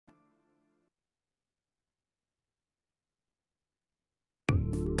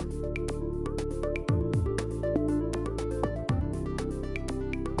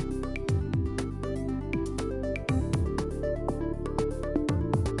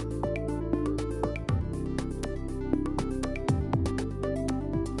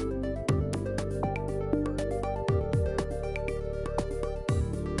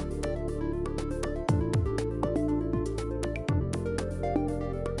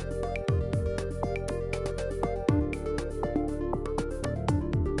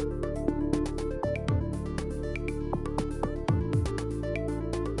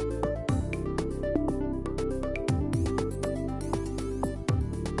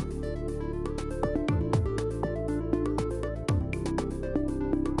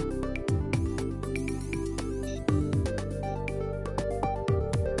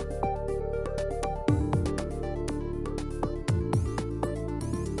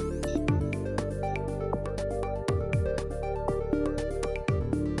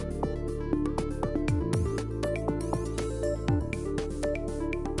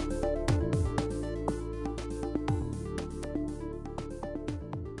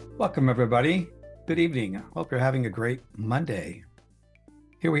Welcome, everybody. Good evening. I hope you're having a great Monday.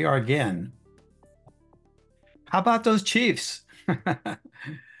 Here we are again. How about those Chiefs?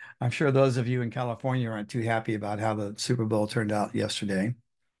 I'm sure those of you in California aren't too happy about how the Super Bowl turned out yesterday.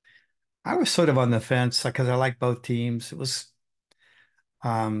 I was sort of on the fence because I like both teams.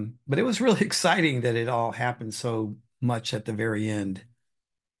 But it was really exciting that it all happened so much at the very end.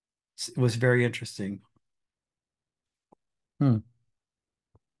 It was very interesting. Hmm.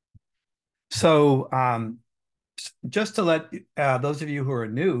 So, just to let those of you who are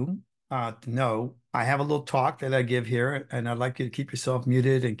new to know, I have a little talk that I give here, and I'd like you to keep yourself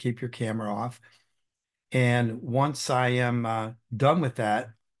muted and keep your camera off. And once I am done with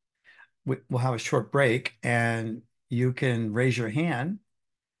that, we'll have a short break, and you can raise your hand,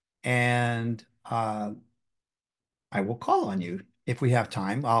 and I will call on you if we have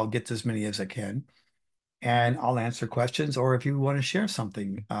time. I'll get to as many as I can, and I'll answer questions. Or if you want to share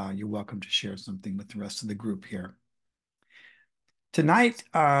something, you're welcome to share something with the rest of the group here. Tonight,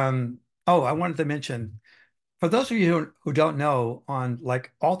 I wanted to mention for those of you who don't know, on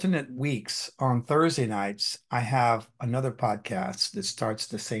like alternate weeks on Thursday nights, I have another podcast that starts at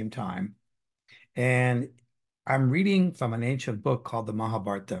the same time. And I'm reading from an ancient book called the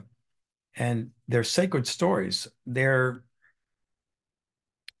Mahabharata. And they're sacred stories.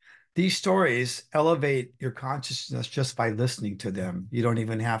 These stories elevate your consciousness just by listening to them. You don't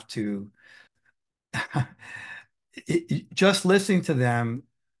even have to, just listening to them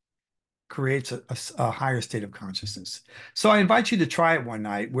creates a higher state of consciousness. So I invite you to try it one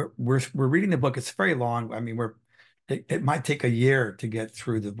night. We're reading the book. It's very long. I mean, it might take a year to get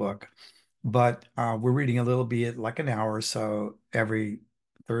through the book, but we're reading a little bit, like an hour or so every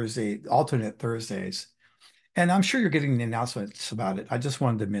Thursday, alternate Thursdays. And I'm sure you're getting the announcements about it. I just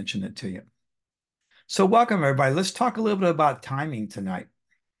wanted to mention it to you. So welcome, everybody. Let's talk a little bit about timing tonight.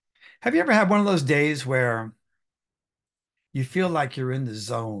 Have you ever had one of those days where you feel like you're in the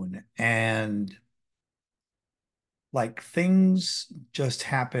zone and like things just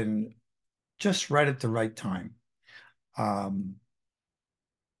happen just right at the right time? Um,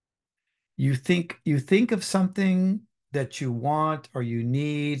 you think of something that you want or you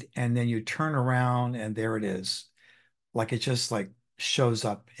need, and then you turn around and there it is. Like it just like shows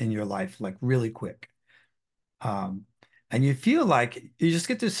up in your life like really quick. Um, and you feel like you just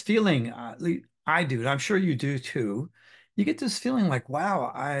get this feeling, I do, and I'm sure you do too. You get this feeling like,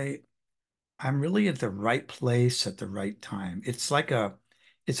 wow, I'm really at the right place at the right time. It's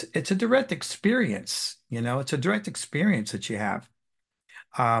a direct experience, it's a direct experience that you have.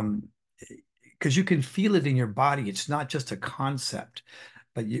 Um, because you can feel it in your body. It's not just a concept,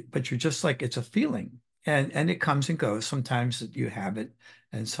 but you're just like it's a feeling. And it comes and goes. Sometimes you have it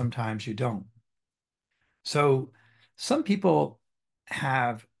and sometimes you don't. So some people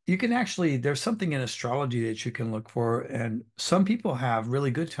you can actually, there's something in astrology that you can look for, and some people have really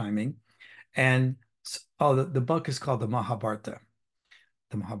good timing. And the book is called the Mahabharata.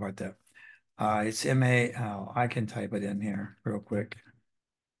 The Mahabharata. It's I can type it in here real quick.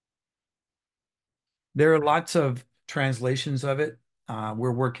 There are lots of translations of it.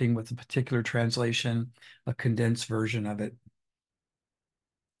 We're working with a particular translation, a condensed version of it.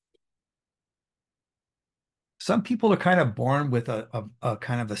 Some people are kind of born with a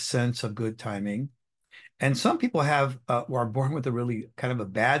kind of a sense of good timing, and some people are born with a really kind of a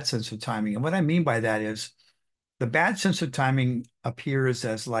bad sense of timing. And what I mean by that is the bad sense of timing appears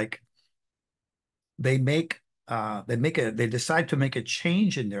as like they make they decide to make a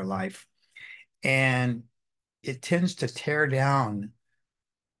change in their life, and it tends to tear down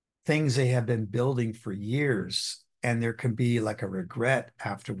things they have been building for years, and there can be like a regret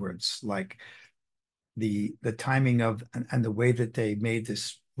afterwards, like the timing of and the way that they made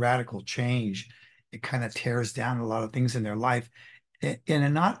this radical change. It kind of tears down a lot of things in their life in a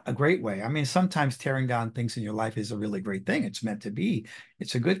not a great way. I mean, sometimes tearing down things in your life is a really great thing. It's meant to be.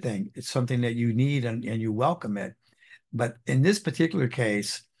 It's a good thing. It's something that you need, and you welcome it. But in this particular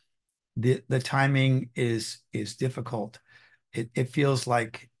case, the timing is difficult. It feels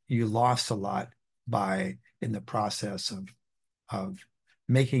like you lost a lot by in the process of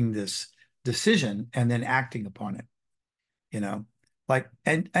making this decision and then acting upon it, you know. Like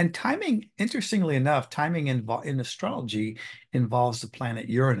and timing, interestingly enough, timing in astrology involves the planet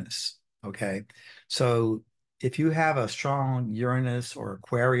Uranus. Okay. So if you have a strong Uranus or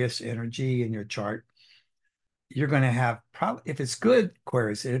Aquarius energy in your chart, you're going to have probably, if it's good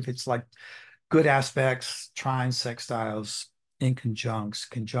Aquarius, if it's like good aspects, trines, sextiles,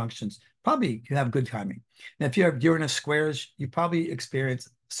 conjunctions, probably you have good timing. And if you have Uranus squares, you probably experience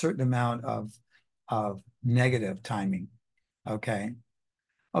a certain amount of negative timing. Okay.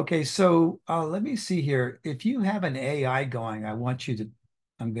 Okay, so let me see here. If you have an AI going, I want you to,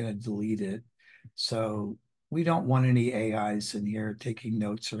 I'm going to delete it. So we don't want any AIs in here taking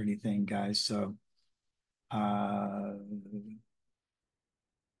notes or anything, guys. So uh,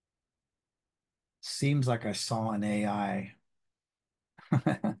 seems like I saw an AI.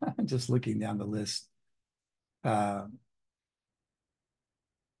 Just looking down the list. Uh,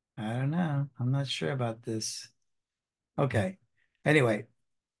 I don't know. I'm not sure about this. Okay. Anyway,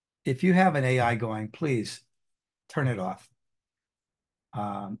 if you have an AI going, please turn it off.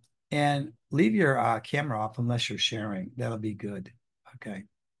 Um, and leave your camera off unless you're sharing. That'll be good. Okay.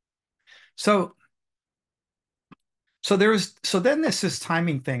 So so then there's this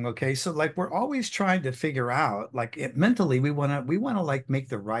timing thing, okay? So like we're always trying to figure out like mentally we want to like make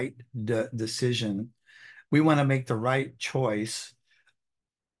the right decision. We want to make the right choice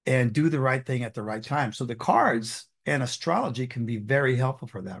and do the right thing at the right time. So the cards and astrology can be very helpful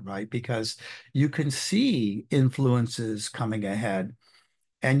for that, right? Because you can see influences coming ahead.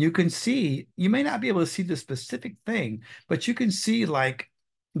 And you can see, you may not be able to see the specific thing, but you can see like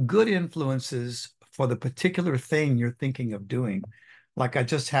good influences for the particular thing you're thinking of doing. Like I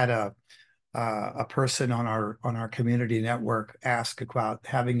just had a person on our community network ask about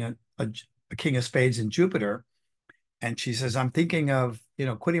having a king of spades in Jupiter, and she says, I'm thinking of,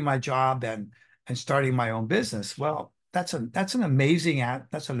 quitting my job and starting my own business. Well, that's an amazing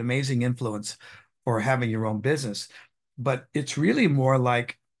influence for having your own business. But it's really more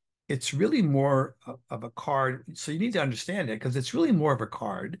of a card. So you need to understand it because it's really more of a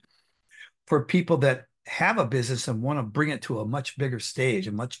card for people that have a business and want to bring it to a much bigger stage,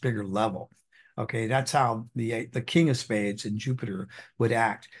 a much bigger level. Okay, that's how the King of Spades in Jupiter would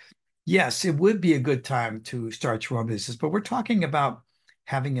act. Yes, it would be a good time to start your own business, but we're talking about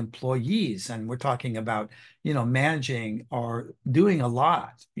having employees and we're talking about, managing or doing a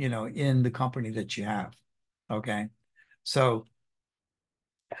lot, in the company that you have. Okay. So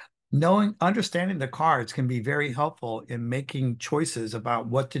understanding the cards can be very helpful in making choices about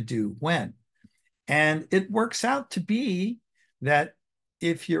what to do when. And it works out to be that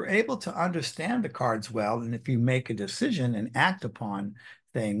if you're able to understand the cards well, and if you make a decision and act upon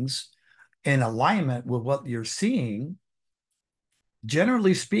things in alignment with what you're seeing,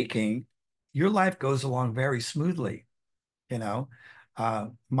 generally speaking, your life goes along very smoothly. You know,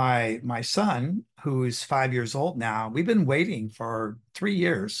 my son, who is 5 years old now, we've been waiting for 3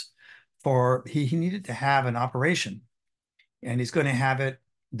 years for he needed to have an operation, and he's going to have it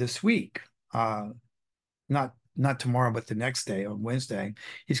this week. Not tomorrow, but the next day on Wednesday,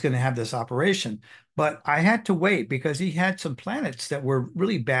 he's going to have this operation. But I had to wait because he had some planets that were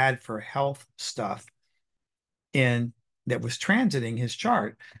really bad for health stuff in that was transiting his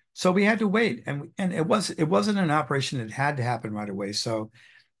chart. So we had to wait, and it wasn't an operation that had to happen right away. So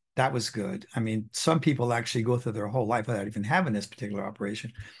that was good. I mean, some people actually go through their whole life without even having this particular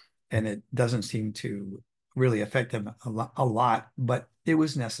operation, and it doesn't seem to really affect them a lot, but it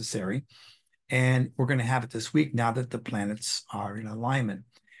was necessary. And we're going to have it this week now that the planets are in alignment.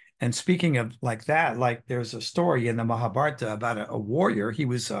 And speaking of like that, like there's a story in the Mahabharata about a warrior. He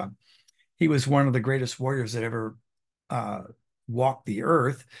was one of the greatest warriors that ever uh, walked the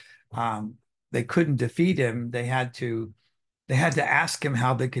earth. Um, they couldn't defeat him. They had to ask him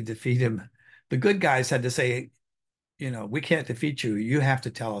how they could defeat him. The good guys had to say, we can't defeat you. You have to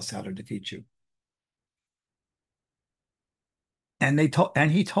tell us how to defeat you. And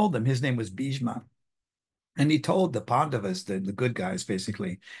he told them his name was Bhishma. And he told the Pandavas, the good guys,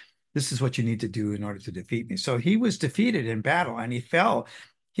 basically, this is what you need to do in order to defeat me. So he was defeated in battle and he fell.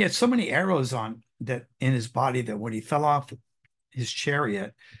 He had so many arrows on that in his body that when he fell off his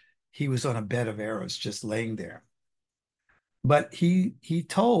chariot, he was on a bed of arrows just laying there. But he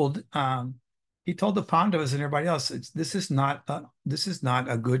told the Pandavas and everybody else, this is not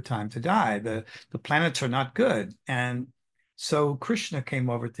a good time to die. The planets are not good. And so Krishna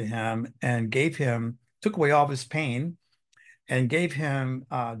came over to him and took away all of his pain and gave him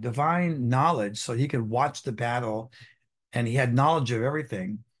divine knowledge so he could watch the battle, and he had knowledge of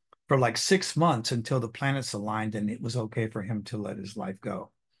everything for like 6 months until the planets aligned and it was okay for him to let his life go.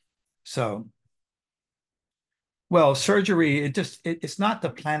 So, well, surgery, it's not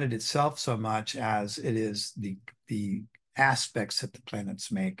the planet itself so much as it is the aspects that the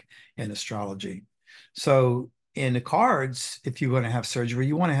planets make in astrology. So in the cards, if you want to have surgery,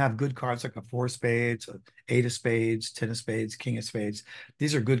 you want to have good cards like a four of spades, a eight of spades, 10 of spades, king of spades.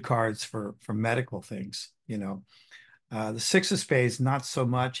 These are good cards for medical things. The six of spades, not so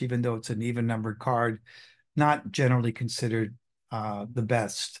much, even though it's an even numbered card, not generally considered the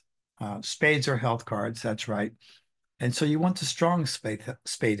best. Spades are health cards, that's right. And so you want the strong spade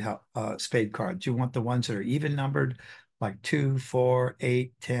cards. You want the ones that are even numbered, like 2, 4,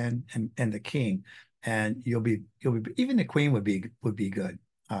 8, 10, and the king. And you'll be even the queen would be good.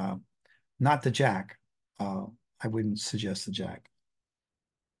 Uh, Not the jack. Uh, I wouldn't suggest the jack.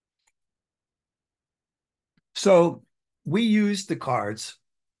 So we use the cards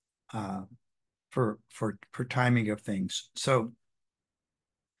uh, for timing of things. So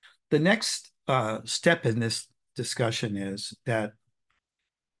the next step in this discussion is that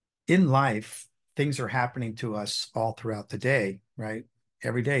in life, things are happening to us all throughout the day, right?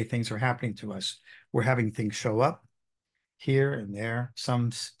 Every day, things are happening to us. We're having things show up here and there.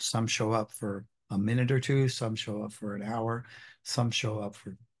 Some show up for a minute or two, some show up for an hour, some show up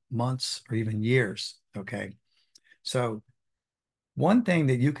for months or even years. Okay. So one thing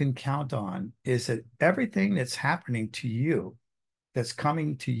that you can count on is that everything that's happening to you, that's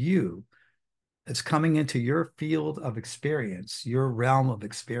coming to you, that's coming into your field of experience, your realm of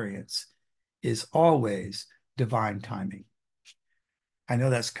experience, is always divine timing. I know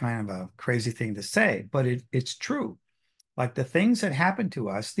that's kind of a crazy thing to say, but it's true. Like the things that happen to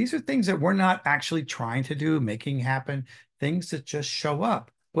us, these are things that we're not actually trying to do, making happen, things that just show up,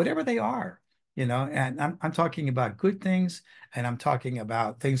 whatever they are, and I'm talking about good things and I'm talking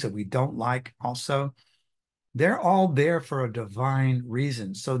about things that we don't like also. They're all there for a divine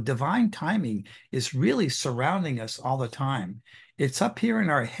reason. So divine timing is really surrounding us all the time. It's up here in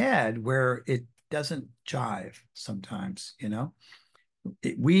our head where it doesn't jive sometimes,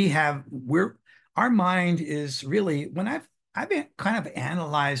 we're our mind is really when I've been kind of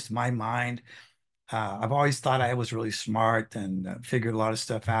analyzed my mind. I've always thought I was really smart and figured a lot of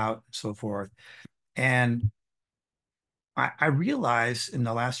stuff out and so forth. And I realized in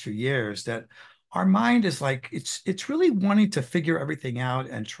the last few years that our mind is like it's really wanting to figure everything out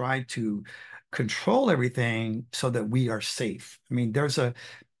and try to control everything so that we are safe. I mean, there's a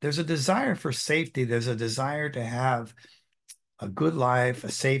desire for safety. There's a desire to have a good life,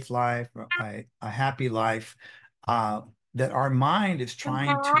 a safe life, a happy life, uh, that our mind is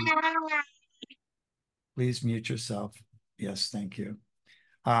trying to. Please mute yourself. Yes, thank you.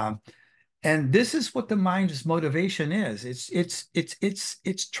 Um, and this is what the mind's motivation is.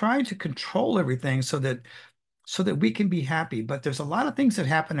 It's trying to control everything so that we can be happy. But there's a lot of things that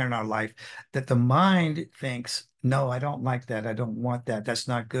happen in our life that the mind thinks, no, I don't like that. I don't want that. That's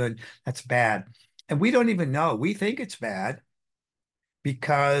not good. That's bad. And we don't even know. We think it's bad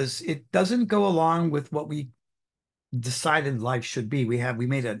because it doesn't go along with what we decided life should be. We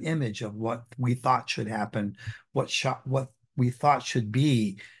made an image of what we thought should happen, what we thought should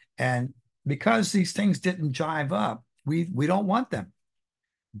be, and because these things didn't jive up, we don't want them.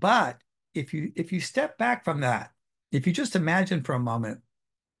 But if you step back from that, if you just imagine for a moment,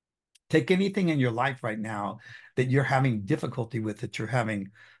 take anything in your life right now that you're having difficulty with, that you're having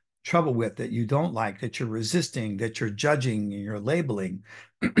trouble with, that you don't like, that you're resisting, that you're judging and you're labeling.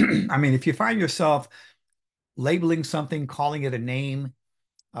 I mean, if you find yourself labeling something, calling it a name,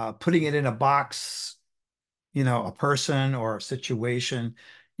 putting it in a box, a person or a situation,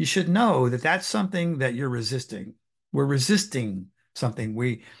 you should know that that's something that you're resisting. We're resisting something.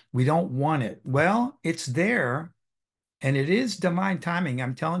 We don't want it. Well, it's there, and it is divine timing.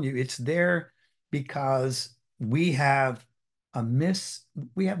 I'm telling you, it's there because a miss,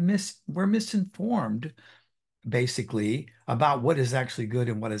 we're misinformed basically about what is actually good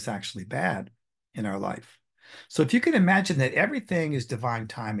and what is actually bad in our life. So if you can imagine that everything is divine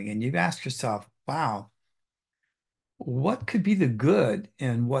timing and you ask yourself, wow, what could be the good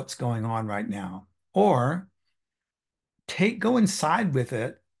in what's going on right now? Or go inside with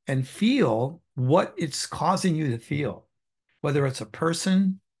it and feel what it's causing you to feel, whether it's a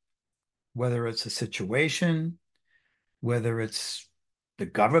person, whether it's a situation, whether it's the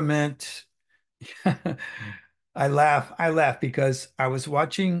government. I laugh because I was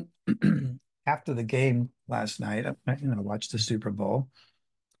watching after the game last night. I watched the Super Bowl.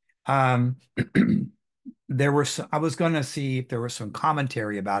 Um, I was going to see if there was some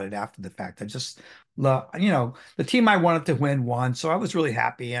commentary about it after the fact. I just love, the team I wanted to win won, so I was really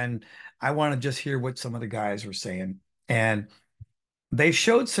happy, and I want to just hear what some of the guys were saying. And they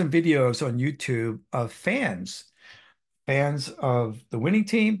showed some videos on YouTube of fans of the winning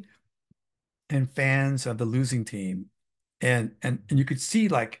team and fans of the losing team. And you could see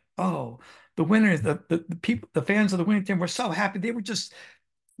like, oh, the winners, the people, the fans of the winning team were so happy.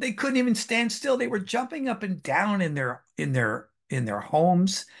 They couldn't even stand still. They were jumping up and down in their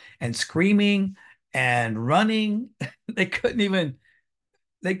homes and screaming and running. They couldn't even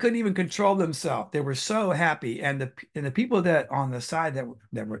they couldn't even control themselves. They were so happy, and the people that on the side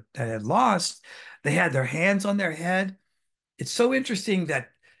that had lost, they had their hands on their head. It's so interesting that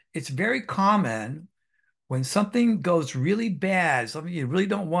it's very common when something goes really bad, something you really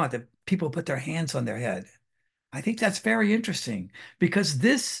don't want, that people put their hands on their head. I think that's very interesting because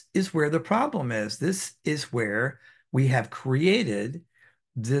this is where the problem is. This is where we have created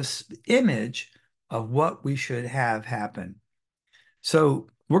this image of what we should have happen. So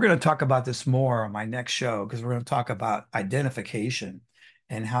we're going to talk about this more on my next show because we're going to talk about identification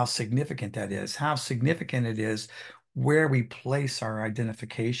and how significant that is, how significant it is where we place our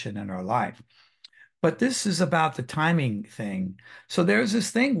identification in our life. But this is about the timing thing. So there's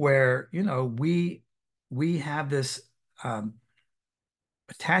this thing where, we have this um,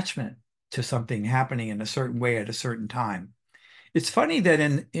 attachment to something happening in a certain way at a certain time. It's funny that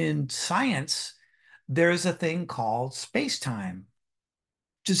in science, there's a thing called space-time,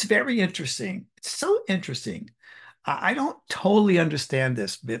 which is very interesting. It's so interesting. I don't totally understand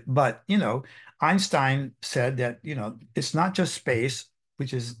this bit, but Einstein said that, it's not just space,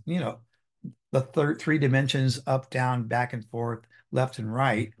 which is, the three dimensions up, down, back and forth, left and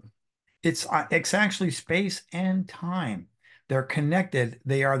right. It's actually space and time. They're connected.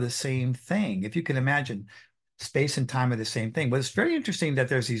 They are the same thing. If you can imagine, space and time are the same thing. But it's very interesting that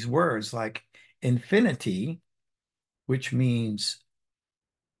there's these words like infinity, which means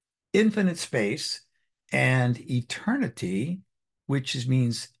infinite space, and eternity,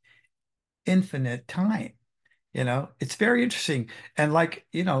 means infinite time. It's very interesting. And like,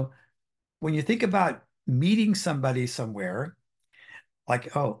 when you think about meeting somebody somewhere,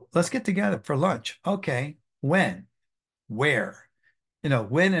 like, oh, let's get together for lunch. Okay. When? Where?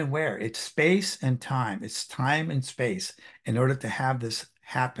 When and where. It's space and time. It's time and space in order to have this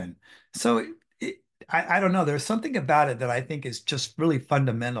happen. So I don't know. There's something about it that I think is just really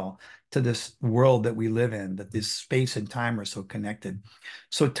fundamental to this world that we live in, that this space and time are so connected.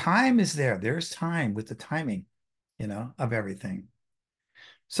 So time is there. There's time with the timing, of everything.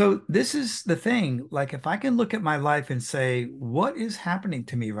 So this is the thing. Like, if I can look at my life and say, what is happening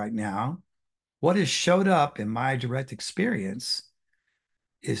to me right now? What has showed up in my direct experience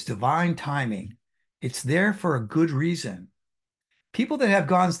is divine timing. It's there for a good reason. People that have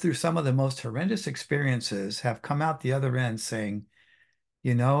gone through some of the most horrendous experiences have come out the other end saying,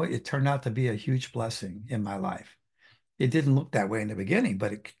 it turned out to be a huge blessing in my life. It didn't look that way in the beginning,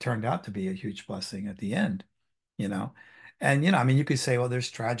 but it turned out to be a huge blessing at the end, you know. And I mean, you could say, well, there's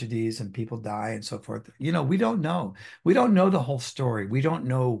tragedies and people die and so forth. We don't know. We don't know the whole story. We don't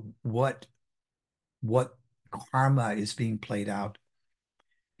know what karma is being played out.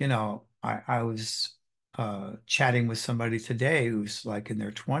 I was chatting with somebody today who's like in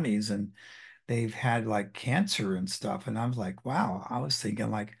their 20s and they've had like cancer and stuff. And I was like, wow, I was thinking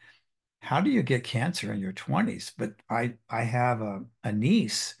like, how do you get cancer in your 20s? But I have a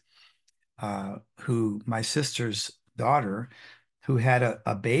niece who my sister's daughter who had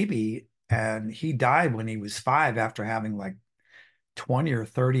a baby and he died when he was 5 after having like 20 or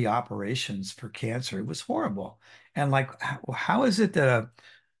 30 operations for cancer. It was horrible. And like, how is it that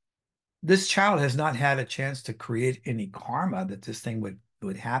this child has not had a chance to create any karma that this thing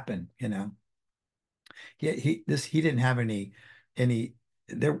would happen? He didn't have any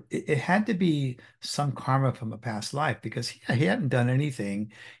there it had to be some karma from a past life because he hadn't done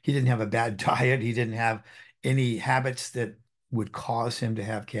anything. He didn't have a bad diet. He didn't have any habits that would cause him to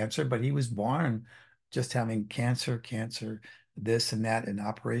have cancer, but he was born just having cancer, this and that, and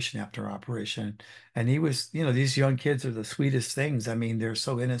operation after operation. And he was, these young kids are the sweetest things. I mean, they're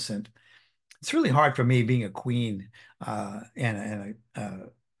so innocent. It's really hard for me being a queen and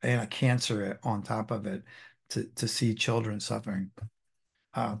a cancer on top of it to see children suffering.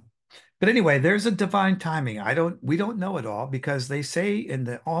 Uh, but anyway, there's a divine timing. We don't know it all because they say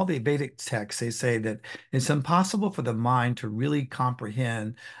in all the Vedic texts, they say that it's impossible for the mind to really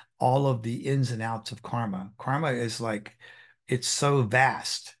comprehend all of the ins and outs of karma. Karma is like, it's so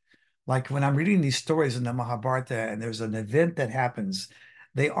vast. Like when I'm reading these stories in the Mahabharata and there's an event that happens,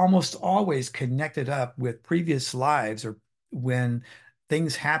 they almost always connect it up with previous lives or when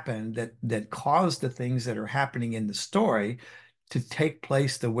things happen that cause the things that are happening in the story to take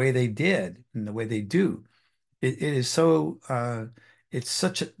place the way they did and the way they do. It is so it's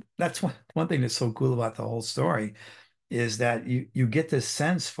such a that's one thing that's so cool about the whole story is that you get this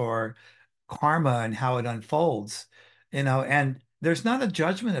sense for karma and how it unfolds, and there's not a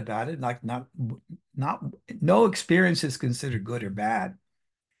judgment about it, like not no experience is considered good or bad.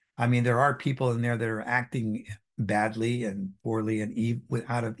 I mean, there are people in there that are acting badly and poorly and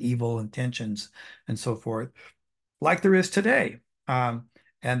out of evil intentions and so forth like there is today. Um,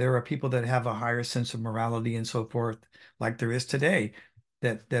 And there are people that have a higher sense of morality and so forth, like there is today,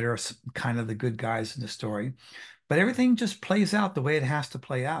 that are kind of the good guys in the story. But everything just plays out the way it has to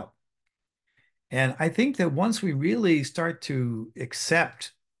play out. And I think that once we really start to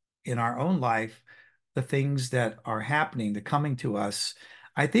accept in our own life the things that are happening, that coming to us,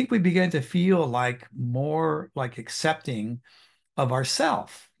 I think we begin to feel like more like accepting of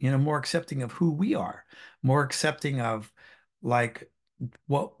ourself, more accepting of who we are, more accepting of like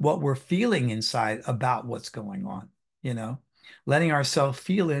what we're feeling inside about what's going on, you know, letting ourselves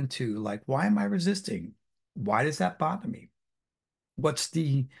feel into like, why am I resisting? Why does that bother me? What's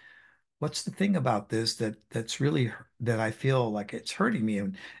the what's the thing about this that's really that I feel like it's hurting me,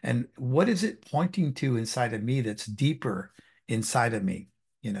 and what is it pointing to inside of me that's deeper inside of me,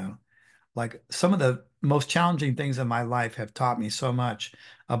 you know? Like some of the most challenging things in my life have taught me so much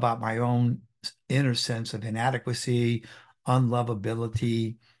about my own inner sense of inadequacy,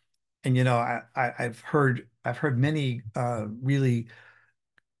 unlovability. And I've heard many really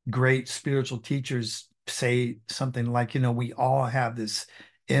great spiritual teachers say something like, we all have this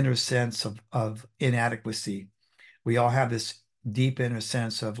inner sense of inadequacy. We all have this deep inner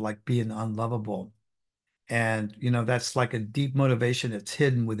sense of like being unlovable. And, that's like a deep motivation that's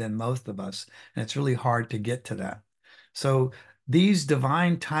hidden within most of us. And it's really hard to get to that. So these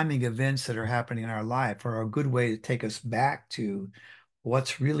divine timing events that are happening in our life are a good way to take us back to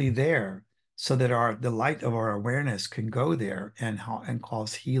what's really there so that the light of our awareness can go there and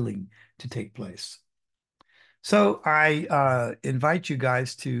cause healing to take place. So I invite you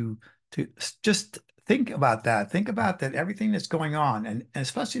guys to just think about that. Think about that everything that's going on, and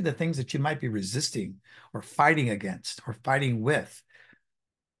especially the things that you might be resisting or fighting against or fighting with.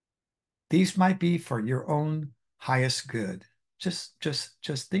 These might be for your own highest good. Just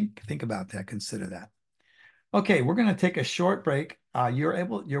think about that. Consider that. Okay, we're going to take a short break.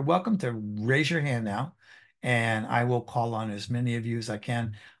 You're welcome to raise your hand now, and I will call on as many of you as I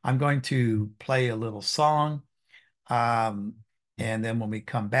can. I'm going to play a little song. Um, and then when we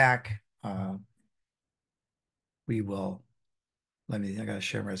come back, we will, I got to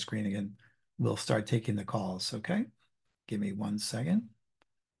share my screen again. We'll start taking the calls. Okay. Give me 1 second.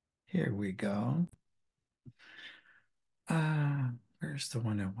 Here we go. Where's the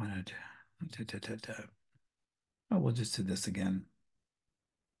one I wanted? Da, da, da, da. Oh, we'll just do this again.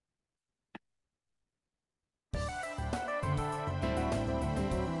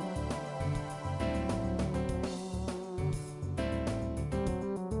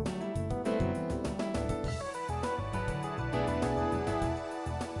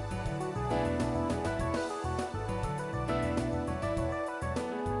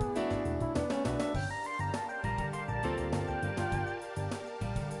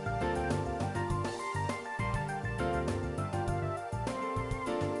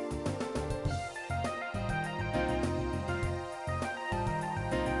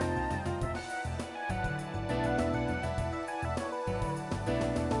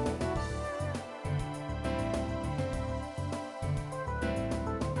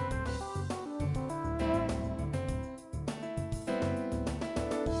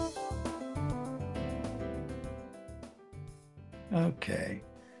 Okay.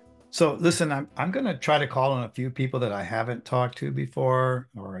 So listen, I'm going to try to call on a few people that I haven't talked to before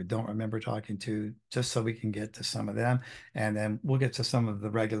or I don't remember talking to, just so we can get to some of them, and then we'll get to some of the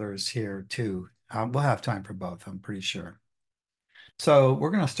regulars here too. We'll have time for both, I'm pretty sure. So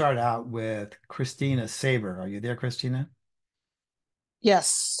we're going to start out with Christina Saber. Are you there, Christina?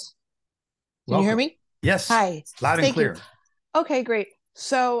 Yes. Can you hear Welcome. me? Yes, Hi. loud and Thank you. clear. Okay, great.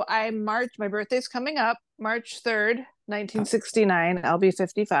 So my birthday's coming up, March 3rd, 1969. I'll be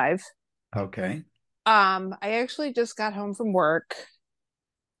 55. Okay. I actually just got home from work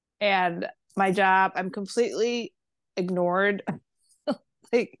and my job, I'm completely ignored.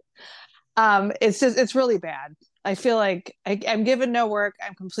 Like, it's really bad. I feel like I'm given no work.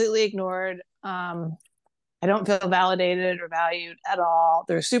 I'm completely ignored. I don't feel validated or valued at all.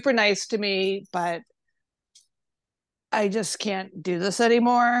 They're super nice to me, but I just can't do this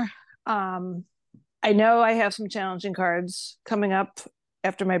anymore. Um, I know I have some challenging cards coming up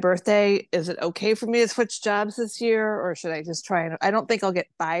after my birthday. Is it okay for me to switch jobs this year, or should I just try and? I don't think I'll get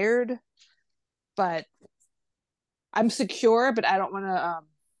fired, but I'm secure. But I don't want to.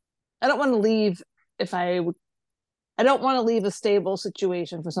 I don't want to leave if I don't want to leave a stable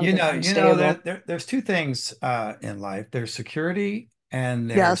situation for something unstable. There's two things in life. There's security and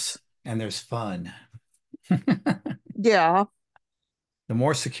Yes. there's fun. Yeah. The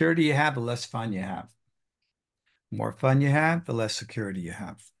more security you have, the less fun you have. The more fun you have, the less security you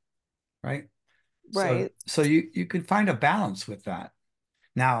have, right? So Right. so you could find a balance with that.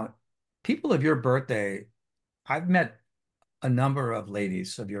 Now, people of your birthday, I've met a number of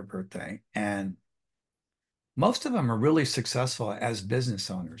ladies of your birthday, and most of them are really successful as business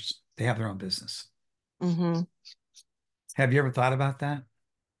owners. They have their own business. Mm-hmm. Have you ever thought about that?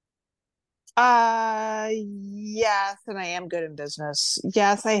 Yes, and I am good in business.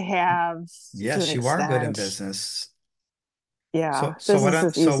 Yes, I have to an Yes, you are good in extent. business. Yeah, business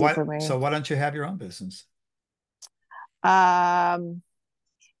is easy for me. So why don't you have your own business? Um,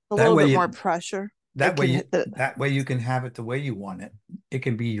 a That little way bit more you pressure. It can, that way you can have it the way you want it. It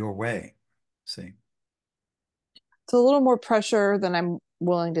can be your way. See? it's a little more pressure than I'm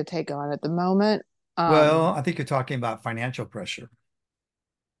willing to take on at the moment. Well, Um, I think you're talking about financial pressure.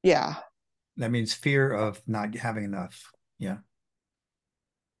 yeah, That means fear of not having enough. Yeah.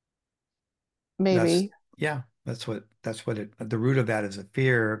 That's maybe. yeah, that's what it the root of that is a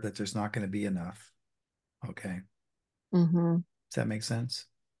fear that there's not going to be enough. Okay. Mm-hmm. Does that make sense?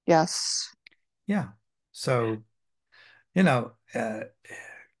 Yes. Yeah. So, you know,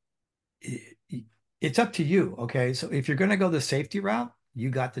 it's up to you. Okay. So if you're going to go the safety route, you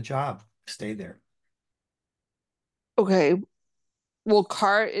got the job. Stay there. Okay. Well,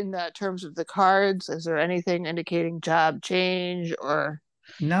 card in the terms of the cards, is there anything indicating job change or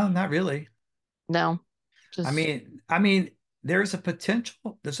No, not really. no? Just I mean, there's a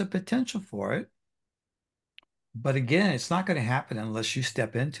potential for it, but again, it's not going to happen unless you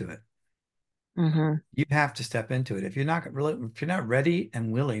step into it. mm-hmm, You have to step into it. If you're not ready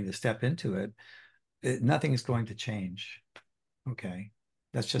and willing to step into it, nothing is going to change. Okay.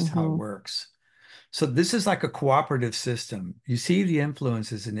 That's just how it mm-hmm, works. So this is like a cooperative system. You see the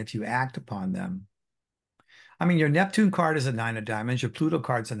influences, and if you act upon them, I mean, your Neptune card is a nine of diamonds, your Pluto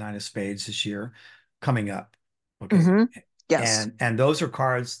card's a nine of spades this year coming up. Okay. mm-hmm. Yes. And those are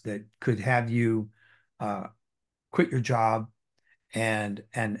cards that could have you uh, quit your job and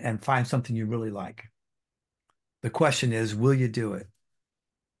find something you really like. The question is, will you do it?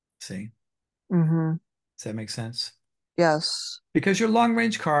 See, Mm-hmm. does that make sense? Yes. Because your long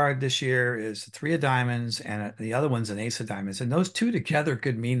range card this year is the three of diamonds and the other one's an ace of diamonds. And those two together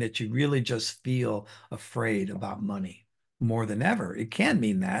could mean that you really just feel afraid about money more than ever. It can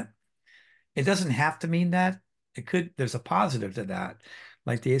mean that. It doesn't have to mean that. It could, there's a positive to that.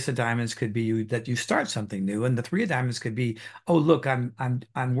 Like the ace of diamonds could be that you start something new, and the three of diamonds could be, oh, look, I'm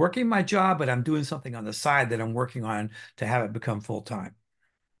working my job, but I'm doing something on the side that I'm working on to have it become full time.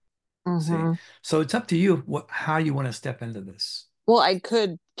 See? Mm-hmm. So it's up to you how you want to step into this. Well, I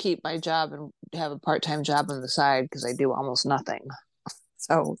could keep my job and have a part-time job on the side because I do almost nothing.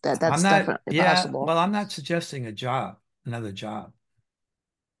 So I'm that's not, definitely yeah, possible. well, I'm not suggesting a job, another job.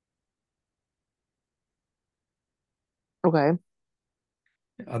 Okay.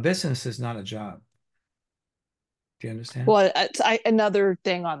 A business is not a job. Do you understand? Well, another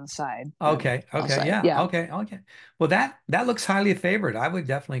thing on the side. Then Okay, I'll okay, say, yeah, yeah. okay, okay. Well, that looks highly favored. I would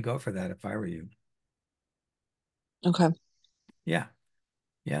definitely go for that if I were you. Okay. Yeah,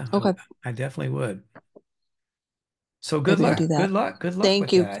 yeah, Okay. I definitely would. So Maybe I do that. good luck Thank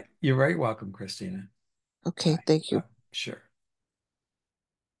with you. that. You're very welcome, Christina. Okay. Bye. Thank you. Sure.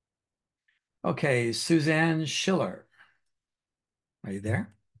 Okay, Suzanne Schiller, are you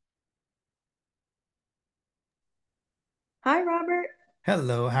there? Hi, Robert.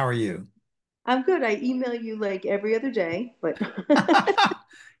 Hello, how are you? I'm good. I email you like every other day, but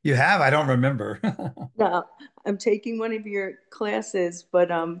You have? I don't remember. no, I'm taking one of your classes,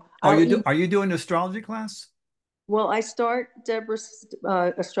 but I'll email. Are you doing an astrology class? Well, I start Deborah's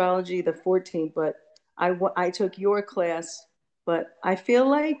astrology the 14th, but I took your class, but I feel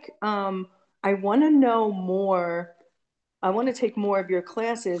like I want to know more. I want to take more of your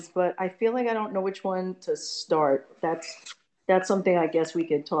classes, but I feel like I don't know which one to start. That's something I guess we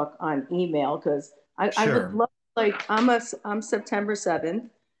could talk on email because I would Sure. love like I'm September 7th,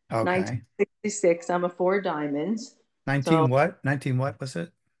 Okay. 1966. I'm a four diamonds. 19 So what? 19 what was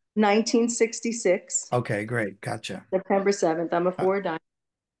it? 1966, Okay, great. Gotcha. September 7th. I'm a Uh, four diamond.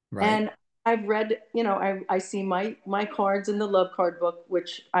 right. And I've read, I see my cards in the love card book,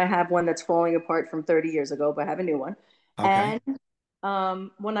 which I have one that's falling apart from 30 years ago, but I have a new one. Okay.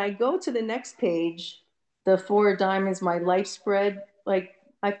 And when I go to the next page, the four of diamonds, my life spread, like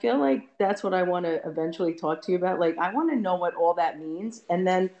I feel like that's what I want to eventually talk to you about. Like I want to know what all that means. And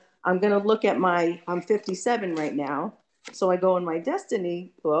then I'm gonna look at I'm 57 right now. So I go in my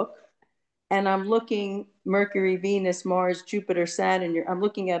destiny book and I'm looking Mercury, Venus, Mars, Jupiter, Saturn. I'm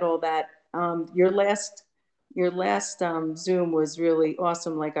looking at all that. Your last Zoom was really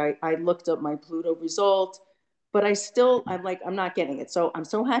awesome. Like I looked up my Pluto result, but I'm like I'm not getting it. So I'm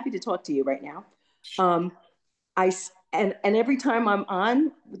so happy to talk to you right now. Um, I and every time I'm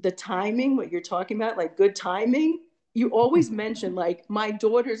on the timing, what you're talking about, like good timing, you always mention like my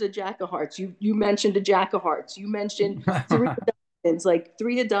daughter's a jack of hearts. You mentioned a jack of hearts. You mentioned three of diamonds. Like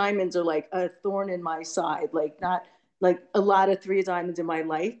three of diamonds are like a thorn in my side. Like not like a lot of three of diamonds in my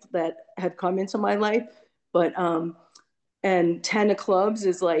life that have come into my life, but and 10 of clubs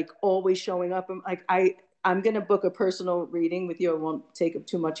is like always showing up. I'm gonna book a personal reading with you. I won't take up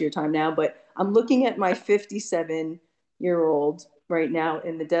too much of your time now, but I'm looking at my 57-year old right now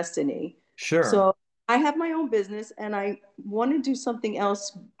in the Destiny. Sure. So I have my own business and I want to do something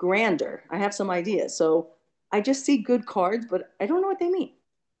else grander. I have some ideas. So I just see good cards, but I don't know what they mean.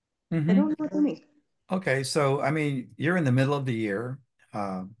 I don't Hmm. know what they mean. Okay, so I mean, you're in the middle of the year.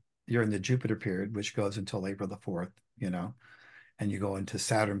 Uh, you're in the Jupiter period, which goes until April the 4th, and you go into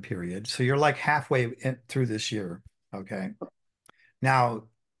Saturn period. So you're like halfway through this year. Okay. Now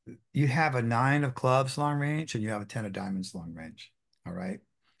you have a nine of clubs long range and you have a 10 of diamonds long range. All right.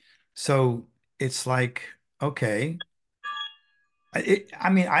 So it's like, okay. I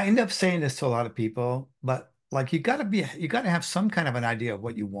mean, I end up saying this to a lot of people, but like you got to have some kind of an idea of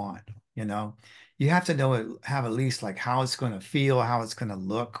what you want, you know? You have to know it, have at least like how it's going to feel, how it's going to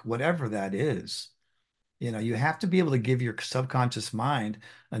look, whatever that is. You have to be able to give your subconscious mind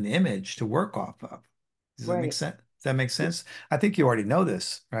an image to work off of. Does that make Right. sense? Does that make sense? I think you already know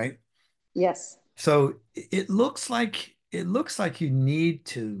this, right? Yes. So it looks like you need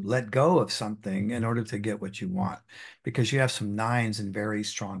to let go of something in order to get what you want because you have some nines in very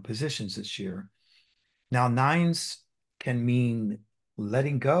strong positions this year. Now, nines can mean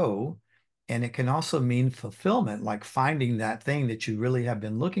letting go, and it can also mean fulfillment, like finding that thing that you really have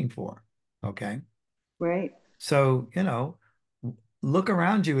been looking for. Okay. Right. So, look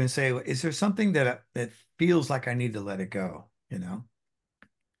around you and say, is there something that feels like I need to let it go?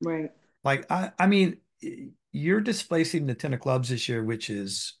 Right. Like I mean, you're displacing the Ten of Clubs this year, which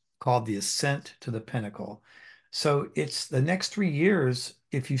is called the Ascent to the Pinnacle. So it's the next 3 years.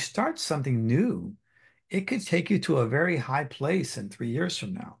 If you start something new, it could take you to a very high place in 3 years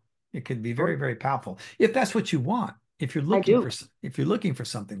from now. It could be very, Oh, very powerful if that's what you want. If you're I looking for do. if you're looking for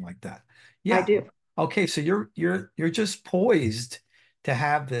something like that. I Yeah. do. Okay, so you're just poised to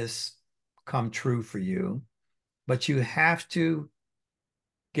have this come true for you, but you have to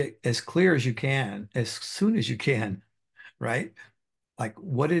get as clear as you can, as soon as you can, right? Like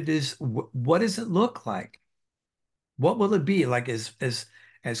what it is, what does it look like? What will it be? Like as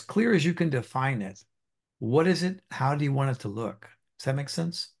clear as you can define it. What is it? How do you want it to look? Does that make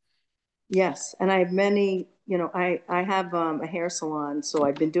sense? Yes, and I have many, I have a hair salon, so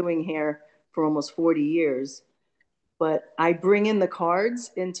I've been doing hair for almost 40 years, but I bring in the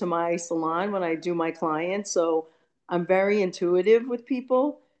cards into my salon when I do my clients, so I'm very intuitive with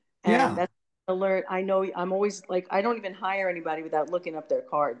people, and Yeah. that's alert. I know I'm always like I don't even hire anybody without looking up their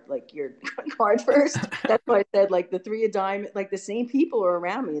card, like your card first. That's why I said like the three of diamond, like the same people are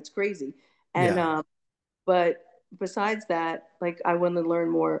around me. It's crazy, and Yeah. but besides that, like I want to learn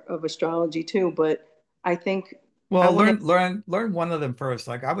more of astrology too. But I think I Well, want to, learn one of them first.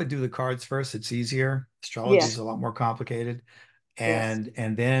 Like I would do the cards first. It's easier. Astrology yeah, is a lot more complicated. yes,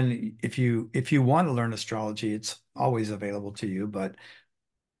 And then if you want to learn astrology, it's always available to you, but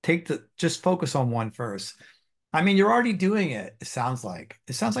just focus on one first. I mean, you're already doing it. It sounds like.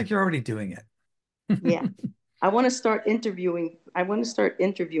 It sounds like you're already doing yeah. it. I want to start interviewing. I want to start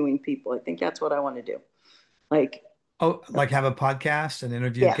interviewing people. I think that's what I want to do. Like, Oh, like have a podcast and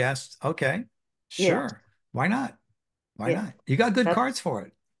interview yeah, guests. Okay. yeah, Sure. Why not? Why yeah. not? You got good That cards for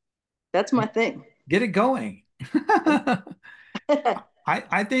it. that's my thing. Get it going. That's,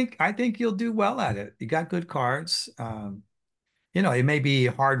 I think you'll do well at it. You got good cards. It may be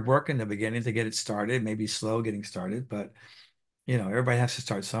hard work in the beginning to get it started, it may be slow getting started, but everybody has to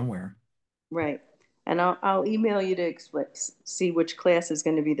start somewhere. right. And I'll email you to explain, see which class is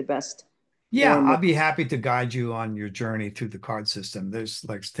going to be the best Yeah, for I'll me. be happy to guide you on your journey through the card system. There's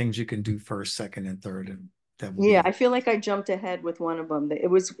like things you can do first, second, and third, and that will Yeah, be I feel like I jumped ahead with one of them. It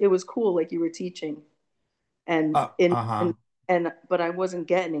was cool, like you were teaching, and in uh-huh. and but I wasn't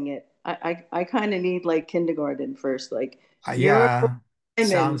getting it. I kind of need like kindergarten first, like zero Yeah,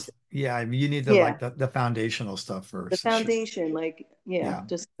 diamonds. yeah, you need the Yeah, like the foundational stuff the first. Sure. foundation, like yeah, Yeah,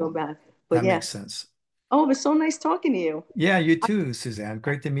 just go back. But that yeah. makes sense. Oh, it was so nice talking to you. Yeah, you too, Suzanne.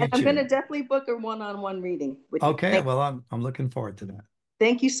 Great to And meet I'm you. gonna definitely book a one-on-one reading with you. Okay, well, I'm looking forward to that.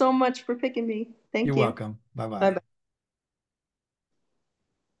 Thank you so much for picking me. You're Thank you. welcome. Bye-bye. Bye bye.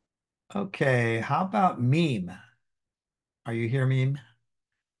 Okay, how about meme? Are you here, meme?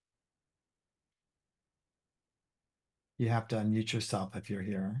 You have to unmute yourself if you're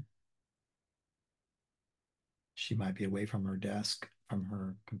here. She might be away from her desk, from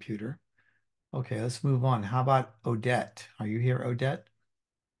her computer. Okay, let's move on. How about Odette? Are you here, Odette?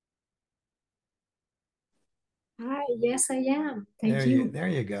 Hi, yes, I am. Thank you. There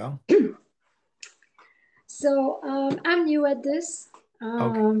you go. So I'm new at this.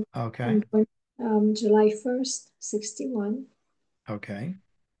 Okay. Um, Okay. I'm born July 1st, 61. Okay.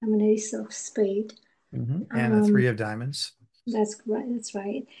 I'm an ace of spade. And a three Um, of diamonds. that's right, that's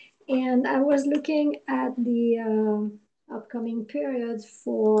right. And I was looking at the upcoming period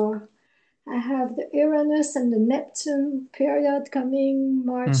for, I have the Uranus and the Neptune period coming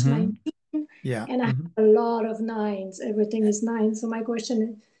March Mm-hmm. 19th, Yeah. and I have a lot of nines. Everything is nine. So my question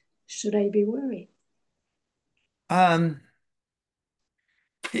is, should I be worried? Um,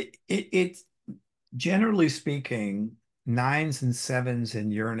 it's generally speaking, nines and sevens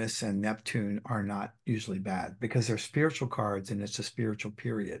in Uranus and Neptune are not usually bad because they're spiritual cards and it's a spiritual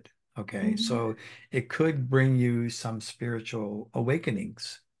period. Okay. Mhm. So it could bring you some spiritual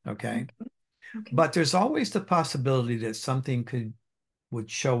awakenings. Okay. Okay. Okay. But there's always the possibility that something would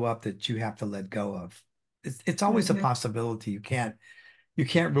show up that you have to let go of. It's always a Mhm. possibility. You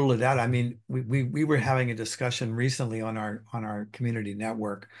can't rule it out. I mean, we were having a discussion recently on our community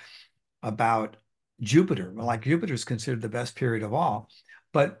network about Jupiter. Well, like Jupiter is considered the best period of all,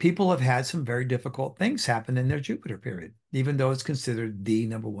 but people have had some very difficult things happen in their Jupiter period, even though it's considered the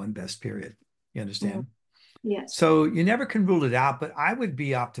number one best period. You Mm. understand? Yes. So you never can rule it out, but I would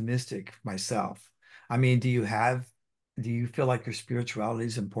be optimistic myself. I mean, do you feel like your spirituality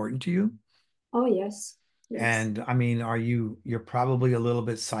is important to you? Oh, yes. Yes. And I mean, you're probably a little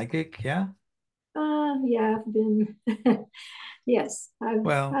bit psychic, yeah? Yeah, I've been, yes,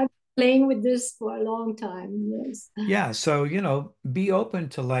 Well, I've been playing with this for a long time. Yes. yeah, so be open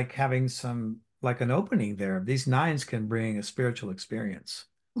to like having some like an opening there. These nines can bring a spiritual experience.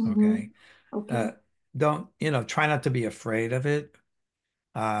 Mm-hmm. Okay. Uh Okay. don't, try not to be afraid of it.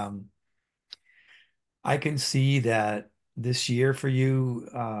 Um, I can see that this year for you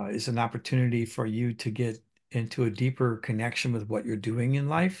is an opportunity for you to get into a deeper connection with what you're doing in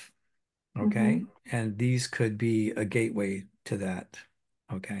life. Mm-hmm. Okay. And these could be a gateway to that.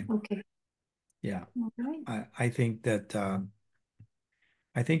 Okay. Okay. Yeah. All right. I think that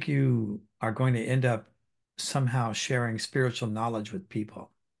I think you are going to end up somehow sharing spiritual knowledge with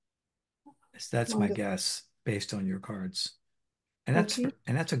people. That's my Wonderful. guess based on your cards. And that's Okay.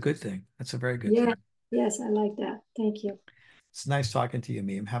 and that's a good thing. That's a very good Yeah. thing. Yes, I like that. Thank you. It's nice talking to you,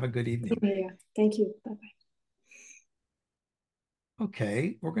 Meme. Have a good evening. Same here. Thank you. Bye-bye.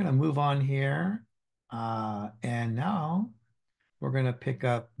 Okay, we're going to move on here. And now we're going to pick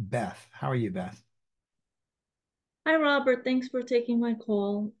up Beth. How are you, Beth? Hi, Robert. Thanks for taking my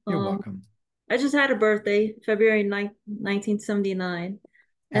call. You're welcome. I just had a birthday, February 9th, 1979,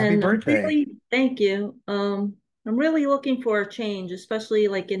 Happy and birthday. thank you. I'm really looking for a change, especially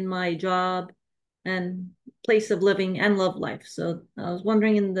like in my job and place of living and love life. So I was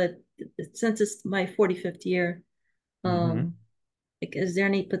wondering since it's my 45th year, Hmm. like, is there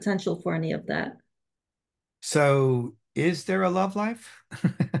any potential for any of that? So, is there a love life?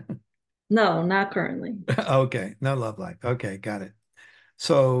 No, not currently. Okay, no love life. Okay, got it.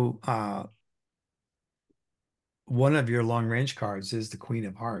 So, one of your long range cards is the Queen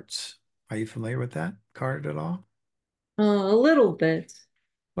of Hearts. Are you familiar with that card at all? A little bit.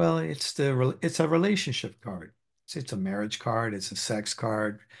 Well, it's a relationship card. It's a marriage card. It's a sex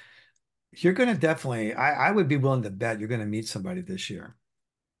card. You're going to definitely, I would be willing to bet you're going to meet somebody this year.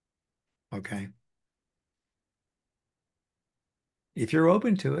 Okay. If you're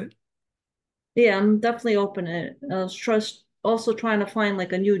open to it. Yeah, I'm definitely open to it. I was also trying to find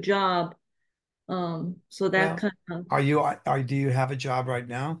like a new job. So that Well, kind of do you have a job right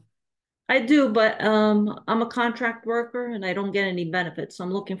now? I do, but I'm a contract worker and I don't get any benefits. So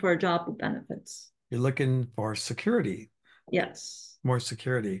I'm looking for a job with benefits. You're looking for security, Yes. more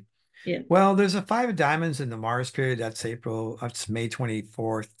security. Yeah. Well, there's a five of diamonds in the Mars period. That's May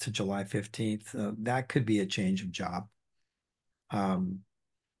 24th to July 15th. That could be a change of job. Um,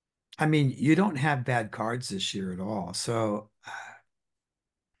 I mean, you don't have bad cards this year at all. So,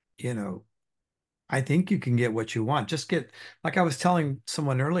 you know, I think you can get what you want. Just like I was telling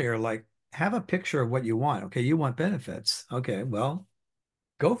someone earlier, like have a picture of what you want. Okay, you want benefits. Okay, well,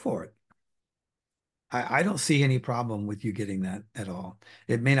 go for it. I don't see any problem with you getting that at all.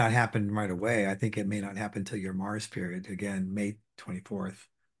 It may not happen right away. I think it may not happen till your Mars period, again, May 24th.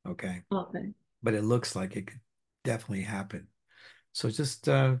 Okay. Okay. But it looks like it could definitely happen. So just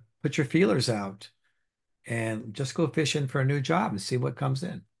put your feelers out and just go fishing for a new job and see what comes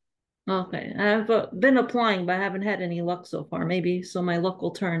in. Okay. I've been applying, but I haven't had any luck so far. Maybe so my luck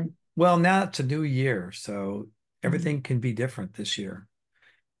will turn. Well, now it's a new year, so everything can be different this year.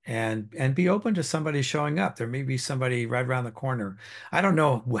 And be open to somebody showing up. There may be somebody right around the corner. I don't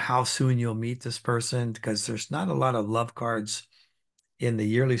know how soon you'll meet this person because there's not a lot of love cards in the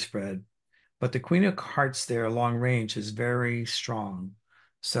yearly spread, but the Queen of Hearts there long range is very strong.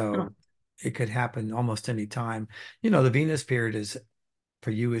 Oh, So it could happen almost any time. The Venus period is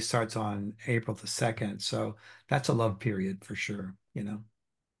for you, it starts on April the 2nd. So that's a love period for sure.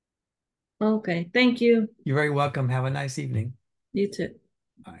 okay. Thank you. You're very welcome. Have a nice evening. You too.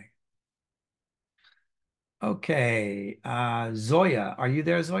 Bye. Okay. Zoya, are you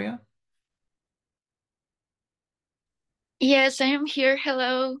there, Zoya? Yes, I am here.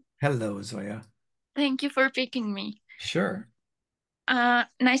 Hello. Hello, Zoya. Thank you for picking me. Sure.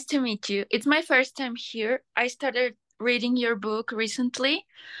 Nice to meet you. It's my first time here. I started reading your book recently,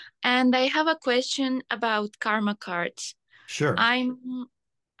 and I have a question about karma cards. Sure.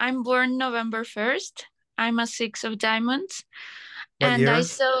 I'm born November 1st. I'm a 6 of diamonds, What and I year?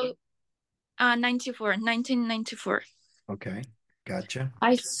 saw 1994. Okay. Gotcha.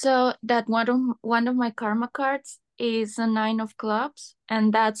 I saw that one of my karma cards is a 9 of clubs,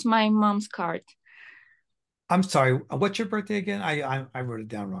 and that's my mom's card. I'm sorry. What's your birthday again? I wrote it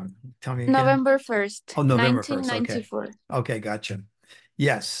down wrong. Tell me again. November 1st, Oh, November 1st. Okay. 1994. Okay, gotcha.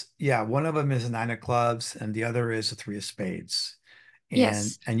 Yes. Yeah. One of them is a 9 of clubs and the other is a 3 of spades. And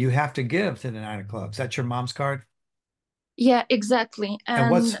Yes. and you have to give to the 9 of clubs. That's your mom's card? Yeah, exactly. And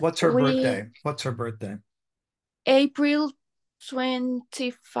And what's her we birthday? What's her birthday? April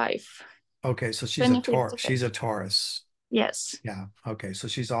 25, Okay, so she's a 25th Taurus. of She's a April. Taurus. Yes. Yeah. Okay, so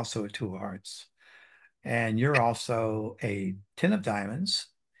she's also a 2 of hearts. And you're also a 10 of diamonds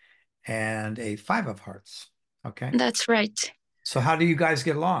and a 5 of hearts. Okay. That's right. So how do you guys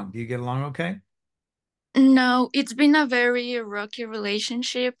get along? Do you get along okay? No, it's been a very rocky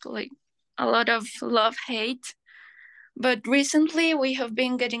relationship, like a lot of love hate. But recently we have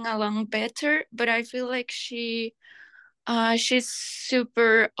been getting along better, but I feel like she's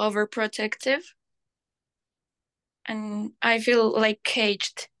super overprotective, and I feel like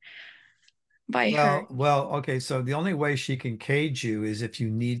caged by Well, her. well, okay. So the only way she can cage you is if you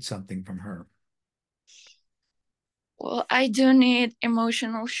need something from her. Well, I do need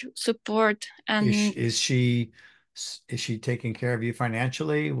emotional support, Is and she, is she is she taking care of you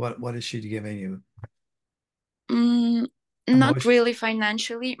financially? What is she giving you? mm, not Emotion? really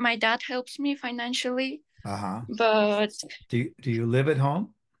financially. My dad helps me financially, Uh-huh. but Do you live at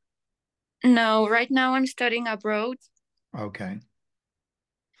home? no, right now I'm studying abroad. Okay.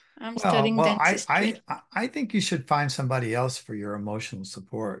 I'm Well, studying well, I dentistry. I I think you should find somebody else for your emotional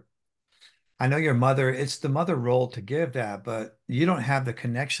support. I know your mother, it's the mother role to give that, but you don't have the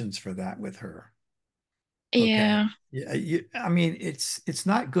connections for that with her. Okay. Yeah, Yeah, I mean, it's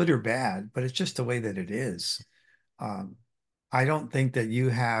not good or bad, but it's just the way that it is. Um, I don't think that you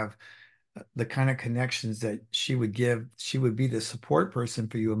have the kind of connections that she would give. She would be the support person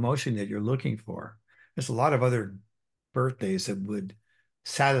for you emotionally that you're looking for. There's a lot of other birthdays that would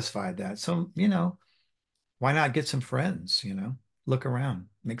satisfy that. So, why not get some friends? Look around,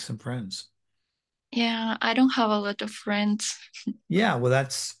 make some friends. yeah, I don't have a lot of friends. Yeah, well,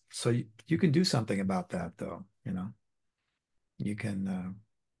 that's so you can do something about that though. You can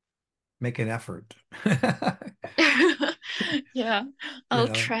make an effort. Yeah, you I'll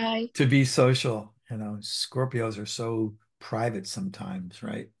know, try. to be social. Scorpios are so private sometimes,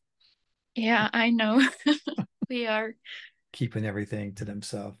 right? Yeah, I know. We are. Keeping everything to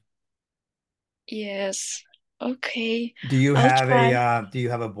themselves. Yes. Okay, Do you I'll have a try. do you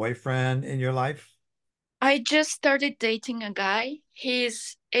have a boyfriend in your life? I just started dating a guy.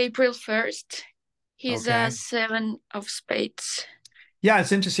 He's April 1st. He's a Okay. 7 of spades. Yeah,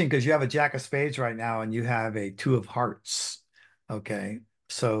 it's interesting because you have a jack of spades right now and you have a 2 of hearts. Okay.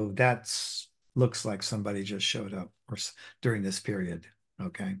 So that's looks like somebody just showed up during this period.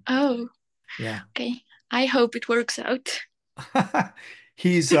 Okay. Oh, Yeah. okay. I hope it works out.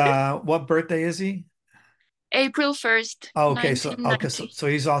 He's what birthday is he? April 1st, Oh, okay, so okay, so, 1990. so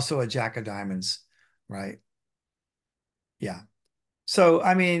he's also a jack of diamonds, right? Yeah. So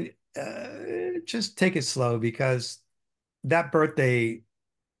I mean, just take it slow because that birthday,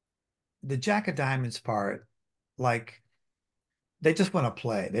 the jack of diamonds part, like they just want to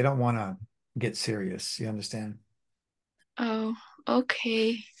play. They don't want to get serious. You understand? Oh,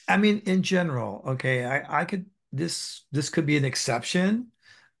 okay. I mean, in general, okay, I could this could be an exception,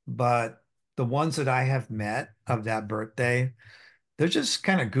 but the ones that I have met of that birthday, they're just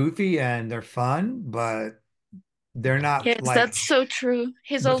kind of goofy and they're fun, but they're not Yes, that's so true.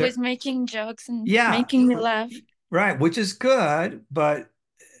 He's they're always making jokes and yeah, making me laugh. right, which is good, but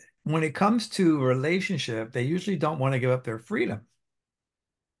when it comes to relationship, they usually don't want to give up their freedom.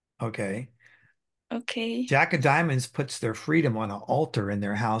 Okay. Okay. Jack of Diamonds puts their freedom on an altar in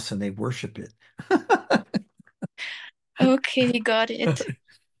their house and they worship it. Okay, got it.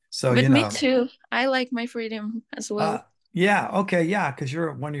 So, But me too. I like my freedom as uh, well. yeah, okay, yeah, because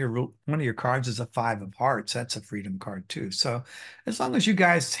you're one of your cards is a five of hearts. That's a freedom card too. So as long as you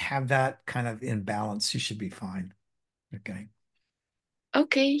guys have that kind of in balance, you should be fine. Okay.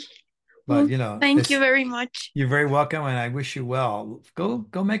 Okay. But Well, you know, thank you this very much. you're very welcome, and I wish you well. Go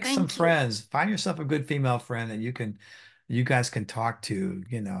make some Thank you. friends. Find yourself a good female friend that you guys can talk to,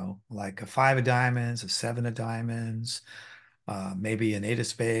 you know, like a five of diamonds, a seven of diamonds, maybe an eight of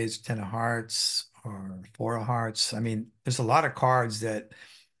spades, 10 of hearts, or four of hearts. I mean, there's a lot of cards that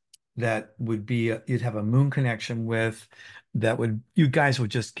would be you'd have a moon connection with that would you guys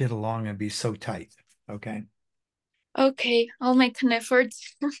would just get along and be so tight. Okay. Okay, I'll make an effort.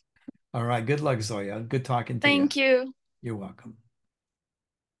 All right. Good luck, Zoya. Good talking to you. Thank you. You're welcome.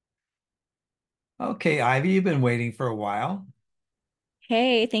 Okay, Ivy, you've been waiting for a while.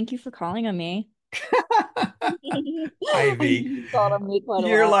 Hey, thank you for calling on me. Ivy, You called on me quite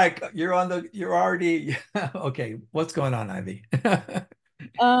a lot. you're already okay. What's going on, Ivy?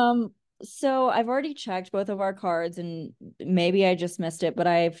 Um, so I've already checked both of our cards and maybe I just missed it, but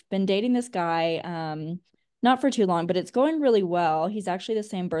I've been dating this guy, not for too long, but it's going really well. He's actually the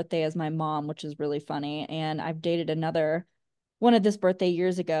same birthday as my mom, which is really funny. And I've dated another one at this birthday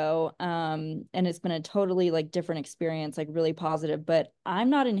years ago. And it's been a totally like different experience, like really positive, but I'm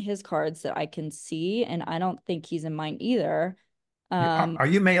not in his cards that I can see, and I don't think he's in mine either. Are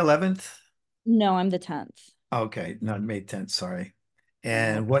you May 11th? No, I'm the 10th. Okay, not May 10th, sorry.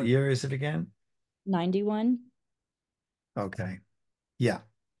 Yeah. And what year is it again? 91. Okay. Yeah.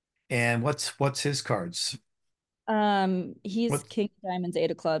 And what's his cards? He's What? King of Diamonds,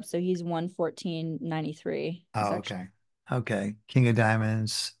 Eight of Clubs, so he's 114.93. It's Oh, actually, okay. Okay. King of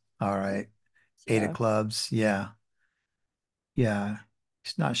Diamonds. All right. Eight of yeah. clubs. Yeah. Yeah.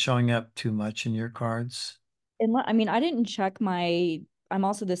 He's not showing up too much in your cards. And I mean, I didn't check my, I'm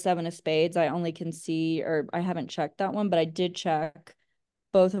also the Seven of Spades. I only can see, or I haven't checked that one, but I did check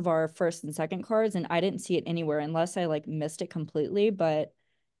both of our first and second cards, and I didn't see it anywhere unless I like missed it completely. But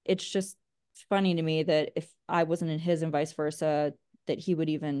it's just funny to me that if I wasn't in his and vice versa, that he would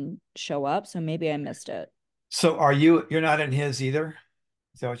even show up. So maybe I missed it. So you're not in his either?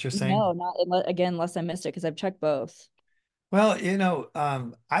 Is that what you're saying? No, not again, unless I missed it because I've checked both. Well,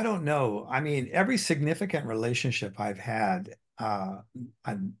 I don't know. I mean, every significant relationship I've had,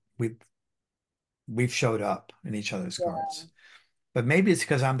 I'm, we've showed up in each other's Yeah. cards. But maybe it's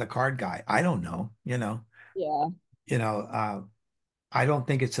because I'm the card guy. I don't know. Yeah. You know, I don't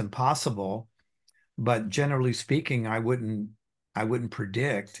think it's impossible, but generally speaking, I wouldn't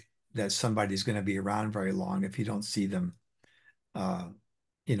predict that somebody's going to be around very long if you don't see them, uh,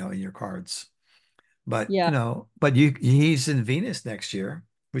 in your cards. But Yeah. he's in Venus next year,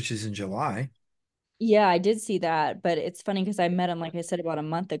 which is in July. Yeah, I did see that, but it's funny because I met him, like I said, about a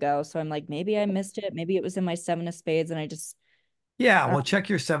month ago. So I'm like, maybe I missed it. Maybe it was in my Seven of Spades, and I just, Yeah, uh, well, check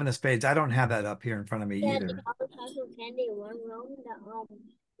your seven of spades. I don't have that up here in front of me Yeah, the either. other has of candy in one room.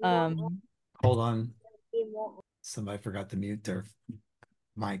 um, Hold on. Somebody forgot to mute their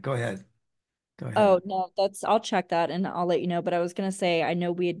mic. Go ahead. Go ahead. oh no, I'll check that and I'll let you know. But I was gonna say, I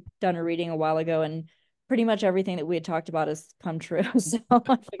know we had done a reading a while ago, and pretty much everything that we had talked about has come true. So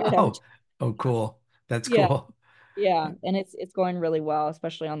I figured I would, Oh, cool. That's yeah, cool. yeah, and it's going really well,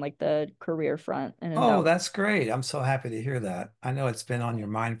 especially on like the career front, and Oh, that, that's great. I'm so happy to hear that. I know it's been on your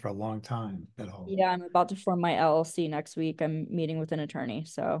mind for a long time, that whole. yeah, I'm about to form my LLC next week. I'm meeting with an attorney,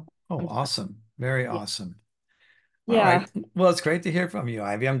 so Oh, I'm, awesome. Very yeah, awesome. All yeah. right. Well, it's great to hear from you,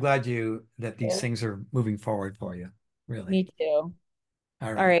 Ivy. I'm glad that these things are moving forward for you. Really. Me too. All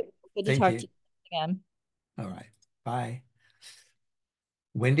All right. right. Good to Thank talk to you. you again. All right. Bye.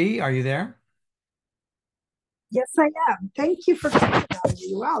 Wendy, are you there? Yes, I am. Thank you for contacting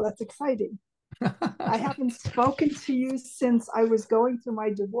me. Wow, that's exciting. I haven't spoken to you since I was going through my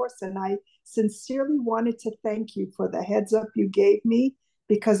divorce, and I sincerely wanted to thank you for the heads up you gave me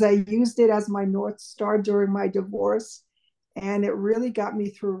because I used it as my North Star during my divorce, and it really got me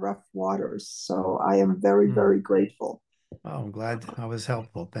through rough waters. So I am very, Hmm. very grateful. Oh, I'm glad I was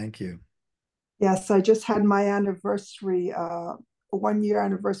helpful. Thank you. Yes, I just had my anniversary, 1 year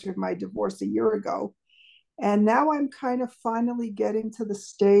anniversary of my divorce a year ago. And now I'm kind of finally getting to the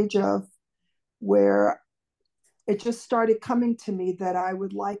stage of where it just started coming to me that I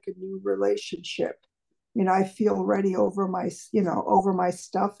would like a new relationship. I feel ready over my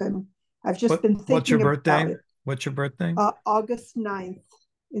stuff. And I've just been What's your thinking about birthday? it. What's your birthday? August 9th.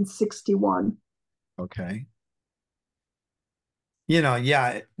 in 61. Okay. You know,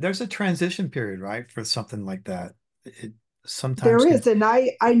 yeah, there's a transition period, right, for something like that. It sometimes There can is, and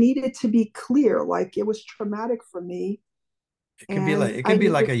I needed to be clear. Like it was traumatic for me, it can be like and it I can be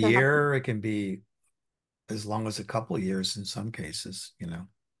like needed a to have. year, it can be as long as a couple years in some cases, you know.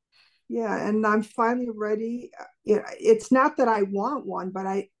 Yeah, and I'm finally ready. It's not that I want one, but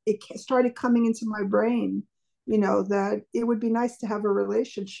it started coming into my brain, that it would be nice to have a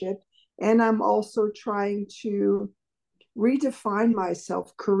relationship. And I'm also trying to redefine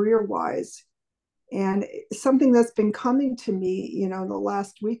myself career wise. And something that's been coming to me, in the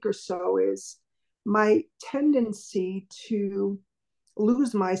last week or so is my tendency to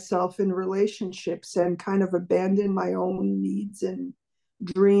lose myself in relationships and kind of abandon my own needs and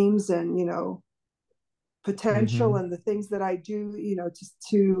dreams and potential Hmm. and the things that I do, just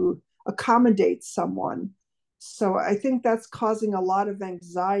to accommodate someone. So I think that's causing a lot of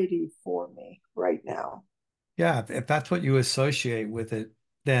anxiety for me right now. Yeah, if that's what you associate with it,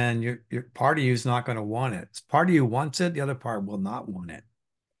 then your part of you is not going to want it. Part of you wants it, the other part will not want it,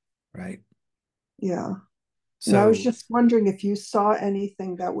 right? Yeah. And I was So, just wondering if you saw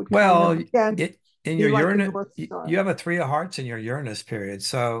anything that would kind of, well, again, it in be your like a Uranus, North you Star. have a three of hearts in your Uranus period.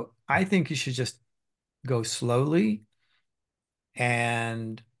 So I think you should just go slowly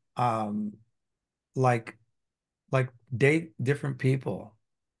and um like like date different people,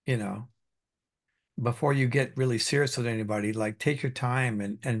 you know, before you get really serious with anybody. Like take your time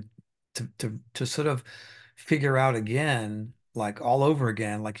and to sort of figure out again, like all over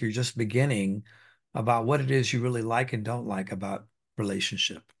again, like you're just beginning about what it is you really like and don't like about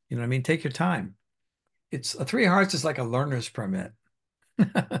relationship. You know what I mean? Take your time. It's a three of hearts is like a learner's permit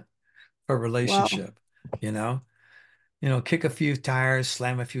for Wow. relationship, you know? You know, kick a few tires,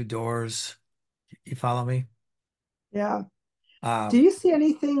 slam a few doors. You follow me? Yeah. Do Um, you see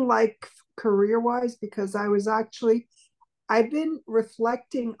anything like career wise? Because I've been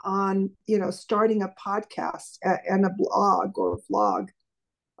reflecting on, starting a podcast and a blog or a vlog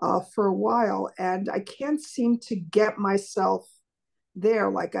for a while, and I can't seem to get myself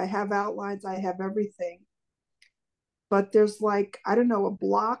there. Like I have outlines, I have everything, but there's like, I don't know, a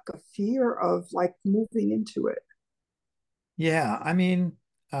block, a fear of like moving into it. yeah, I mean,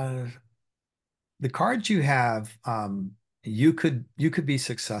 uh, the cards you have, you could be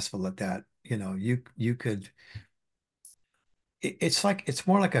successful at that. You know, you could. It's like it's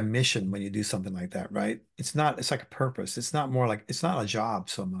more like a mission when you do something like that, right? It's not. It's like a purpose. It's not more like it's not a job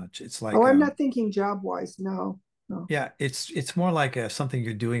so much. It's Oh, like I'm not thinking job wise. No, no. yeah, it's more like something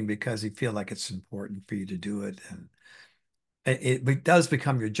you're doing because you feel like it's important for you to do it, and it does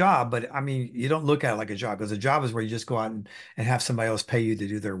become your job. But I mean, you don't look at it like a job because a job is where you just go out and have somebody else pay you to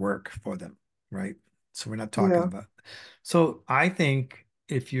do their work for them, right? So we're not talking Yeah. about. So I think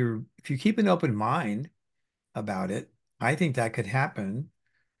if you keep an open mind about it, I think that could happen.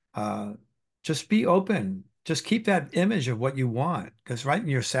 Uh, just be open. Just keep that image of what you want. Because right in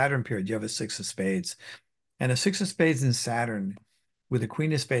your Saturn period, you have a six of spades. And a six of spades in Saturn with a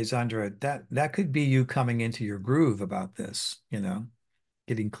queen of spades under it, that could be you coming into your groove about this, you know,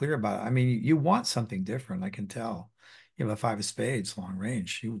 getting clear about it. I mean, you want something different, I can tell. You have a five of spades long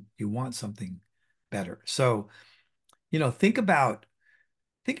range. You want something better. So, you know, think about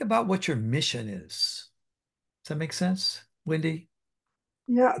what your mission is. Does that make sense, Wendy?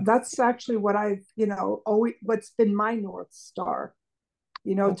 Yeah, that's actually what I've, always what's been my North Star,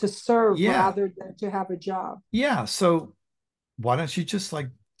 Oh, to serve yeah. rather than to have a job. Yeah. So why don't you just like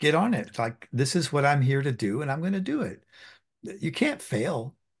get on it? Like, this is what I'm here to do, and I'm going to do it. You can't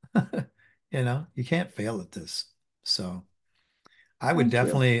fail. You know, you can't fail at this. So Thank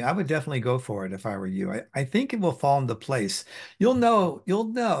you. I would definitely go for it if I were you. I think it will fall into place. You'll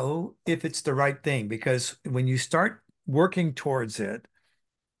know if it's the right thing because when you start working towards it,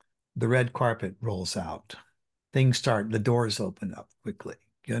 the red carpet rolls out. The doors open up quickly.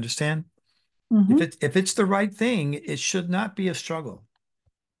 You understand? Hmm. If it's the right thing, it should not be a struggle.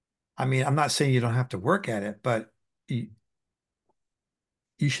 I mean, I'm not saying you don't have to work at it, but you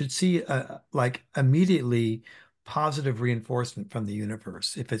should see like immediately positive reinforcement from the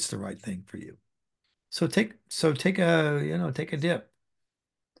universe if it's the right thing for you. So take a, you know, take a dip.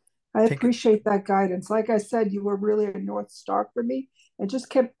 I Take it. appreciate that guidance. Like I said, you were really a North Star for me. It just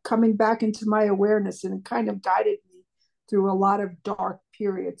kept coming back into my awareness and it kind of guided me through a lot of dark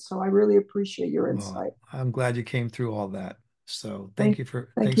periods. So I really appreciate your Well, insight. I'm glad you came through all that. So Thank,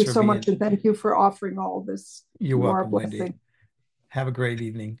 thank thanks you for so much. being, And thank you for offering all this. you're You are a welcome, Wendy. blessing. Have a great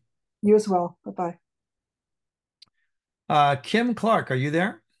evening. You as well. Bye bye. Kim Clark, are you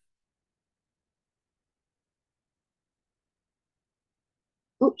there?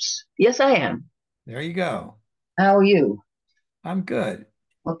 Oops. Yes, I am. There you go. How are you? I'm good.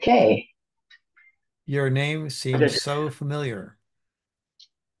 Okay. Your name seems Good. so familiar.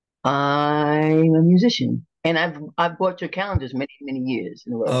 I'm a musician, and I've bought your calendars many, many years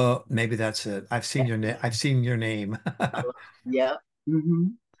in a row. Oh, maybe that's it. I've seen your name. I've seen your name. Yeah. Hmm.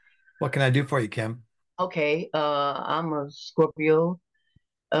 What can I do for you, Kim? Okay. I'm a Scorpio,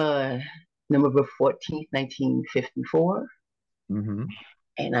 uh, November 14th, 1954, Hmm.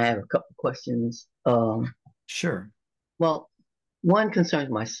 and I have a couple questions. Sure. Well, one concerns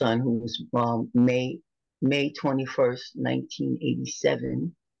my son, who's May 21st,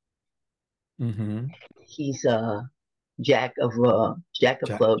 1987. Hmm. He's Jack of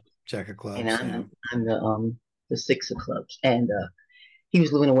Jack, clubs, Jack of and clubs. I'm Yeah. the six of clubs. And he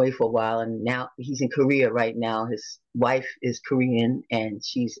was living away for a while, and now he's in Korea right now. His wife is Korean, and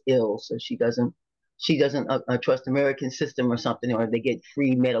she's ill, so she doesn't trust American system or something, or they get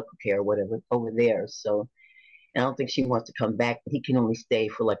free medical care or whatever over there. So I don't think she wants to come back. But he can only stay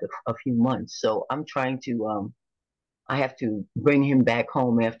for like a few months. So I'm trying to I have to bring him back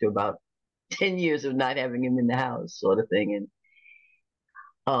home after about 10 years of not having him in the house, sort of thing.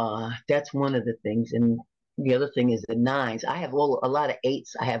 And that's one of the things. And the other thing is the nines. I have a lot of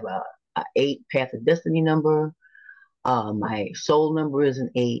eights. I have a eight Path of Destiny number. My soul number is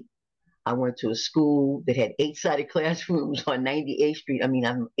an eight. I went to a school that had eight-sided classrooms on 98th Street. I mean,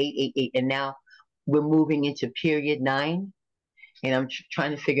 I'm 888, and now we're moving into period nine. And I'm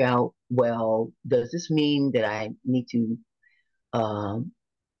trying to figure out, well, does this mean that I need to um,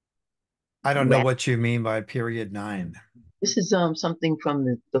 I don't know wrap? what you mean by period nine. This is something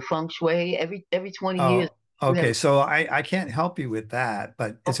from the feng shui. Every 20 years, Oh, you have okay. So I can't help you with that,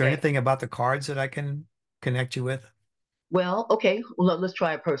 but is there okay. anything about the cards that I can connect you with? Well, okay. Well, let's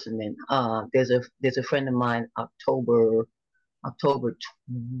try a person then. There's a friend of mine, October 12th,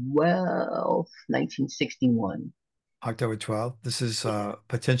 1961. October 12th. This is a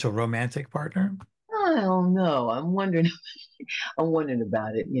potential romantic partner. I don't know. I'm wondering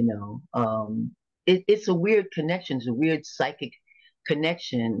about it, it's a weird connection. It's a weird psychic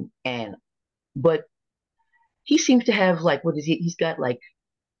connection. But he seems to have like, what is he? He's got like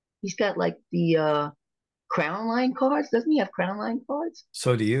the crown line cards. Doesn't he have crown line cards?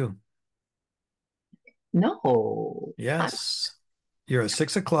 So do you. No. Yes. You're a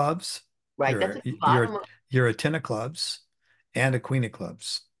six of clubs. Right. That's You're at the bottom you're of, you're a ten of clubs and a queen of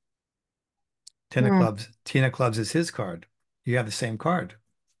clubs. Ten of hmm. clubs. Ten of clubs is his card. You have the same card.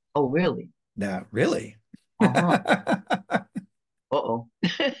 Oh, really? Yeah, really? Uh-huh. Uh-oh.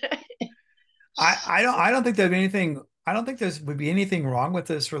 I don't think there's anything I don't think there's would be anything wrong with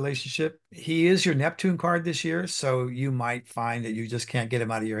this relationship. He is your Neptune card this year, so you might find that you just can't get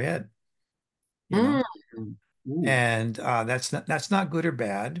him out of your head, you know. Mm. Ooh. And that's not good or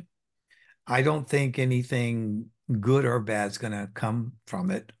bad. I don't think anything good or bad is going to come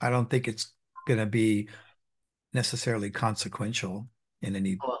from it. I don't think it's going to be necessarily consequential in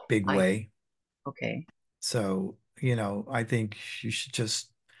any Oh, big I way. okay. So, I think you should just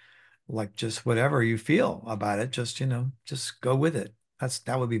whatever you feel about it, just go with it.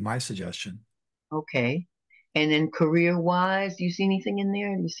 That would be my suggestion. Okay. And then career wise, do you see anything in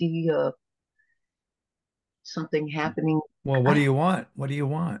there? Do you see something happening? Well, what do I you want? What do you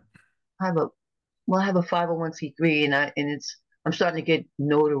want? have a well, I have a 501(c)(3), and I'm starting to get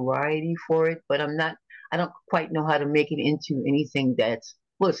notoriety for it, but I don't quite know how to make it into anything that's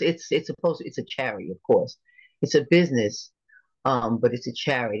well, it's a charity, of course. It's a business, but it's a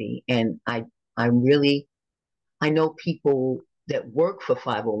charity. And I know people that work for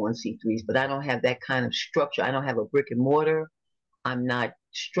 501(c)(3)s, but I don't have that kind of structure. I don't have a brick and mortar. I'm not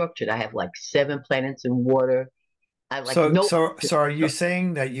structured. I have like seven planets in water. I like So, no so, so are you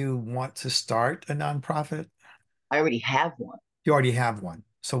saying that you want to start a nonprofit? I already have one. You already have one.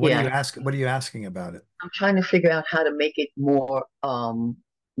 So Yeah, what are you asking about it? I'm trying to figure out how to make it more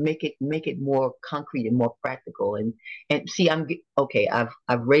make it more concrete and more practical. And see, okay.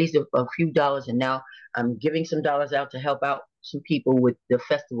 I've raised a few dollars, and now I'm giving some dollars out to help out some people with the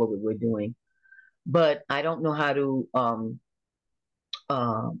festival that we're doing. But I don't know how to um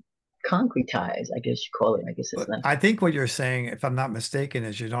concretize, I guess you call it. I guess it's But not I think what you're saying, if I'm not mistaken,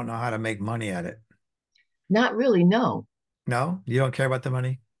 is you don't know how to make money at it. not really, no. No? You don't care about the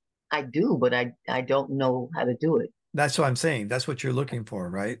money? I do, but I don't know how to do it. That's what I'm saying. That's what you're looking for,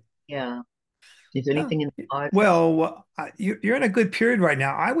 right? Yeah. Is there Yeah. anything in the cards? Well, you're in a good period right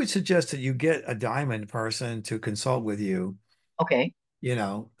now. I would suggest that you get a diamond person to consult with you, Okay.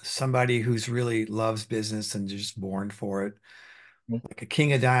 somebody who's really loves business and just born for it. Like a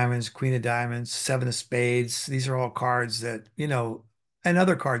king of diamonds, queen of diamonds, seven of spades. These are all cards that, and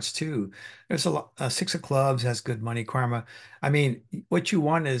other cards too. There's a lot, Six of Clubs has good money karma. I mean, what you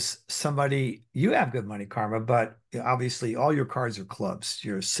want is somebody, you have good money karma, but obviously all your cards are clubs.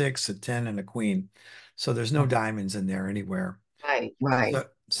 You're a six, a 10, and a queen. So there's no diamonds in there anywhere. Right, right.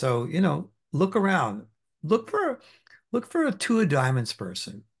 So, look around. Look for look for a two of diamonds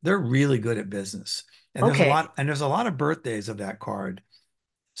person. They're really good at business. Okay. And there's a lot of birthdays of that card.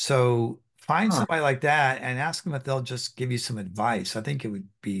 So find Huh. somebody like that and ask them if they'll just give you some advice. I think it would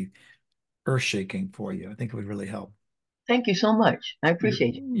be earth-shaking for you. I think it would really help. Thank you so much. I You're,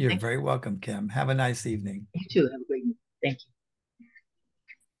 appreciate you. you're Thank very welcome, Kim. Have a nice evening. you. You too. Have a great evening. Thank you.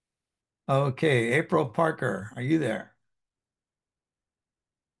 Okay, April Parker, are you there?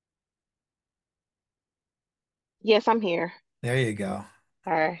 Yes, I'm here. There you go.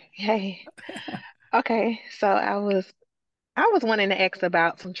 All right. Hey. Okay. So I was wanting to ask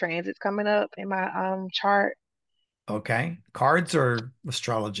about some transits coming up in my chart, Okay. Cards or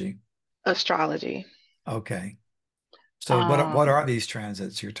astrology? astrology. Okay. So what Um, are these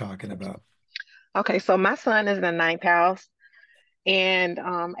transits you're talking about? okay, so my son is in the ninth house, and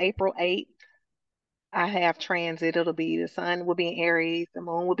April 8th, I have transit. It'll be the sun will be in Aries, the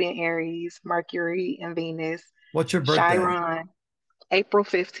moon will be in Aries, Mercury and Venus, What's your birthday? Chiron, April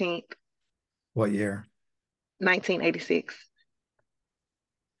 15th, What year? 1986.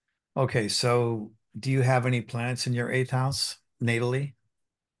 Okay, so do you have any planets in your eighth house natally?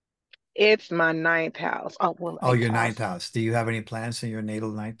 It's my ninth house. Oh, well, Oh, eighth your house. ninth house. Do you have any planets in your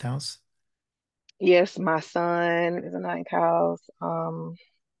natal ninth house? Yes, my son is a ninth house.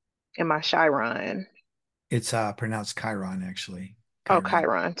 And my Chiron. It's pronounced Chiron, actually. Oh, Chiron.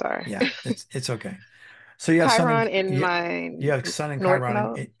 Chiron, sorry. Yeah, it's okay. So you have sun Chiron in you, my you have sun and North Chiron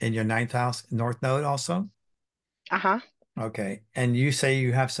Node. in your ninth house, North Node also? Uh-huh. Okay. And you say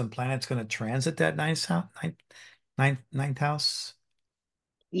you have some planets going to transit that ninth house?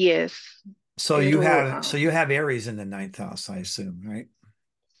 Yes, it'll So you have Aries in the ninth house, I assume, right?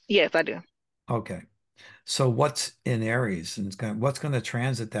 yes, I do. Okay. So what's in Aries and what's going to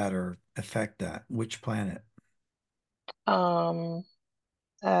transit that or affect that? Which planet? Um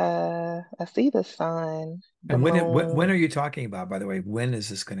I see the sun, the And when moon, are you talking about, by the way? When is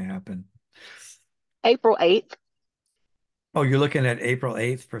this going to happen? April 8th. Oh, you're looking at April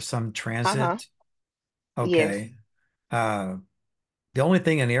 8th for some Uh-huh. transit? Yes. Okay. Uh, the only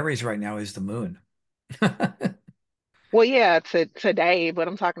thing in Aries right now is the moon. Well, yeah, today, but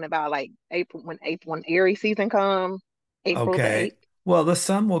I'm talking about like April when Aries season come, April the Okay. 8th. Well, the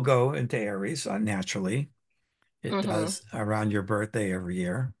sun will go into Aries naturally. It Mm-hmm. does around your birthday every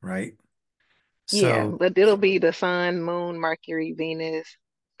year, right? Yeah, So, but it'll be the sun, moon, Mercury, Venus,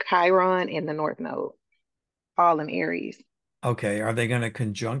 Chiron, and the North Node, all in Aries. okay, are they going to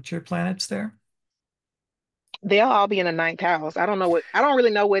conjunct your planets there? They'll all be in the ninth house. I don't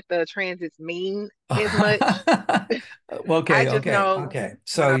really know what the transits mean as much. I just know Okay.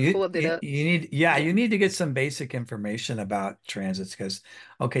 when So I pulled it up. Yeah. you need to get some basic information about transits because,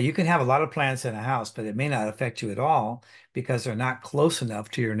 okay, you can have a lot of planets in a house, but it may not affect you at all because they're not close enough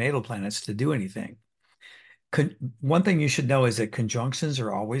to your natal planets to do anything. One thing you should know is that conjunctions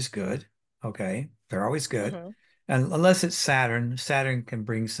are always good. Okay. They're always good. Hmm. And unless it's Saturn, Saturn can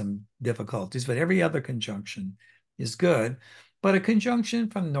bring some difficulties, but every other conjunction is good. But a conjunction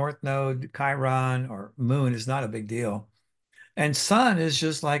from North Node, Chiron, or Moon is not a big deal. And Sun is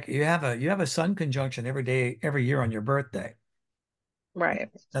just like you have a Sun conjunction every day, every year on your birthday. Right.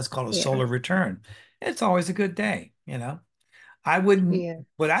 That's called a Yeah. solar return. It's always a good day, you know. I wouldn't, Yeah.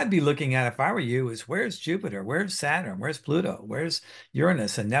 what I'd be looking at if I were you is where's Jupiter? Where's Saturn? Where's Pluto? Where's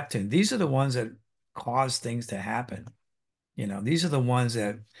Uranus and Neptune? These are the ones that cause things to happen. These are the ones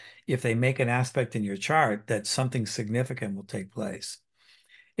that if they make an aspect in your chart, that something significant will take place.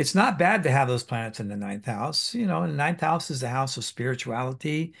 It's not bad to have those planets in the ninth house. And the ninth house is the house of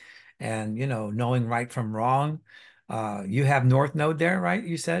spirituality and, knowing right from wrong. You have North Node there, right?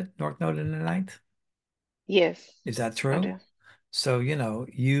 You said North Node in the ninth. Yes, Is that I true? do. So,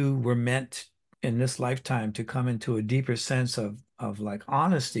 you were meant in this lifetime to come into a deeper sense of like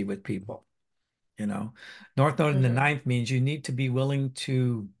honesty with people, you know. North Node in the Hmm. ninth means you need to be willing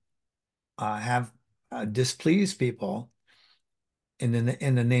to have displease people in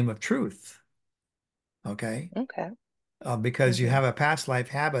the name of truth, okay? Okay. Because you Hmm. have a past life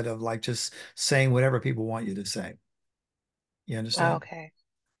habit of like just saying whatever people want you to say. You understand? Okay.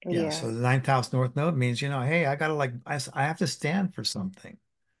 Yeah. Yeah. So the ninth house North Node means, hey, I gotta I have to stand for something.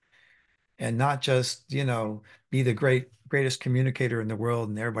 And not just, be the greatest communicator in the world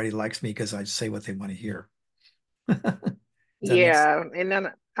and everybody likes me because I say what they want to hear. Does that make sense? Yeah. And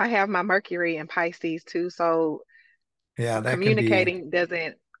then I have my Mercury in Pisces too. So Yeah, that can be. Communicating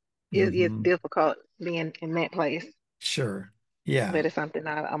doesn't is Mhm. difficult being in that place, Sure. Yeah. but it's something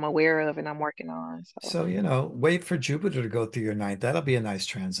I'm aware of and I'm working on. So So, wait for Jupiter to go through your ninth. That'll be a nice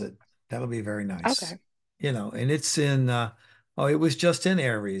transit. That'll be very nice. okay. And it's in it was just in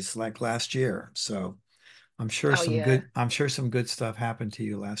Aries like last year. So Oh yeah. I'm sure some good stuff happened to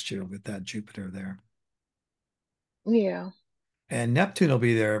you last year with that Jupiter there. Yeah. And Neptune will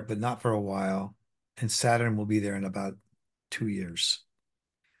be there, but not for a while. And Saturn will be there in about 2 years.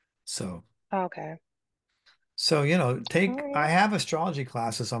 So Okay. So, All I right. have astrology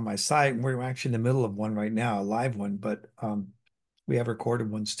classes on my site. And we're actually in the middle of one right now, a live one, but we have recorded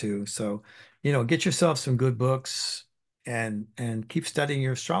ones too. So, get yourself some good books and keep studying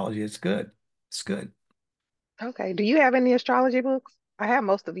your astrology. It's good. It's good. Okay. Do you have any astrology books? I have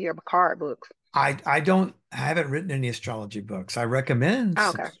most of your card books. I haven't written any astrology books. I recommend some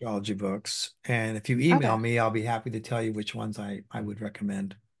Okay. astrology books. And if you email Okay. me, I'll be happy to tell you which ones I would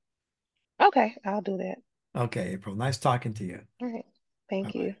recommend. Okay. I'll do that. Okay, April. Nice talking to you. All right.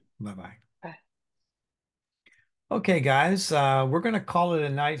 Thank Bye-bye. you. Bye-bye. Bye. Okay, guys, we're going to call it a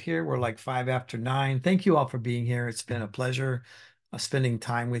night here. We're like 5 after 9. Thank you all for being here. It's been a pleasure spending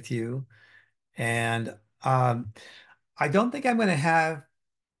time with you. And um, I don't think I'm going to have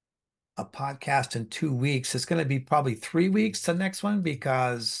a podcast in 2 weeks. It's going to be probably 3 weeks the next one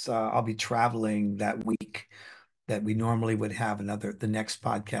because I'll be traveling that week that we normally would have the next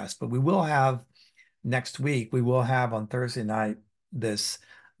podcast. But we will have next week, we will have on Thursday night this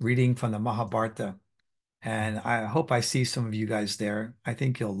reading from the Mahabharata. And I hope I see some of you guys there. I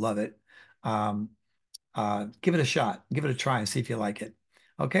think you'll love it. Um, give it a shot, give it a try, and see if you like it.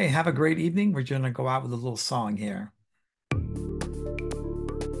 Okay, have a great evening. We're going to go out with a little song here.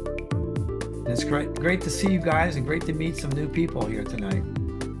 And it's great to see you guys and great to meet some new people here tonight.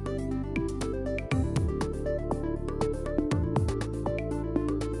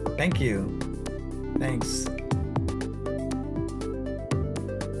 Thank you. Thanks.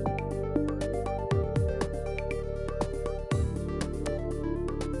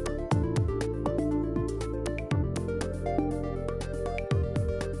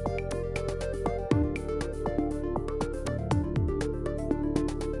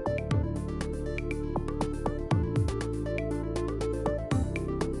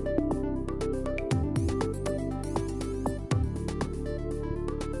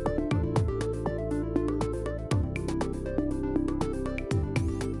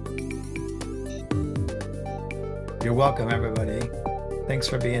 You're welcome, everybody. Thanks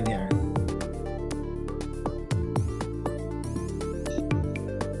for being here.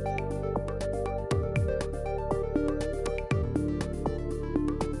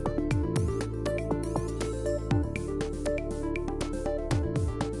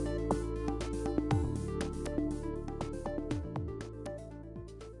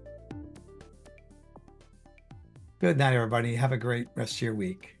 Good night, everybody. Have a great rest of your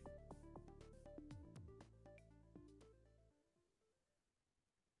week.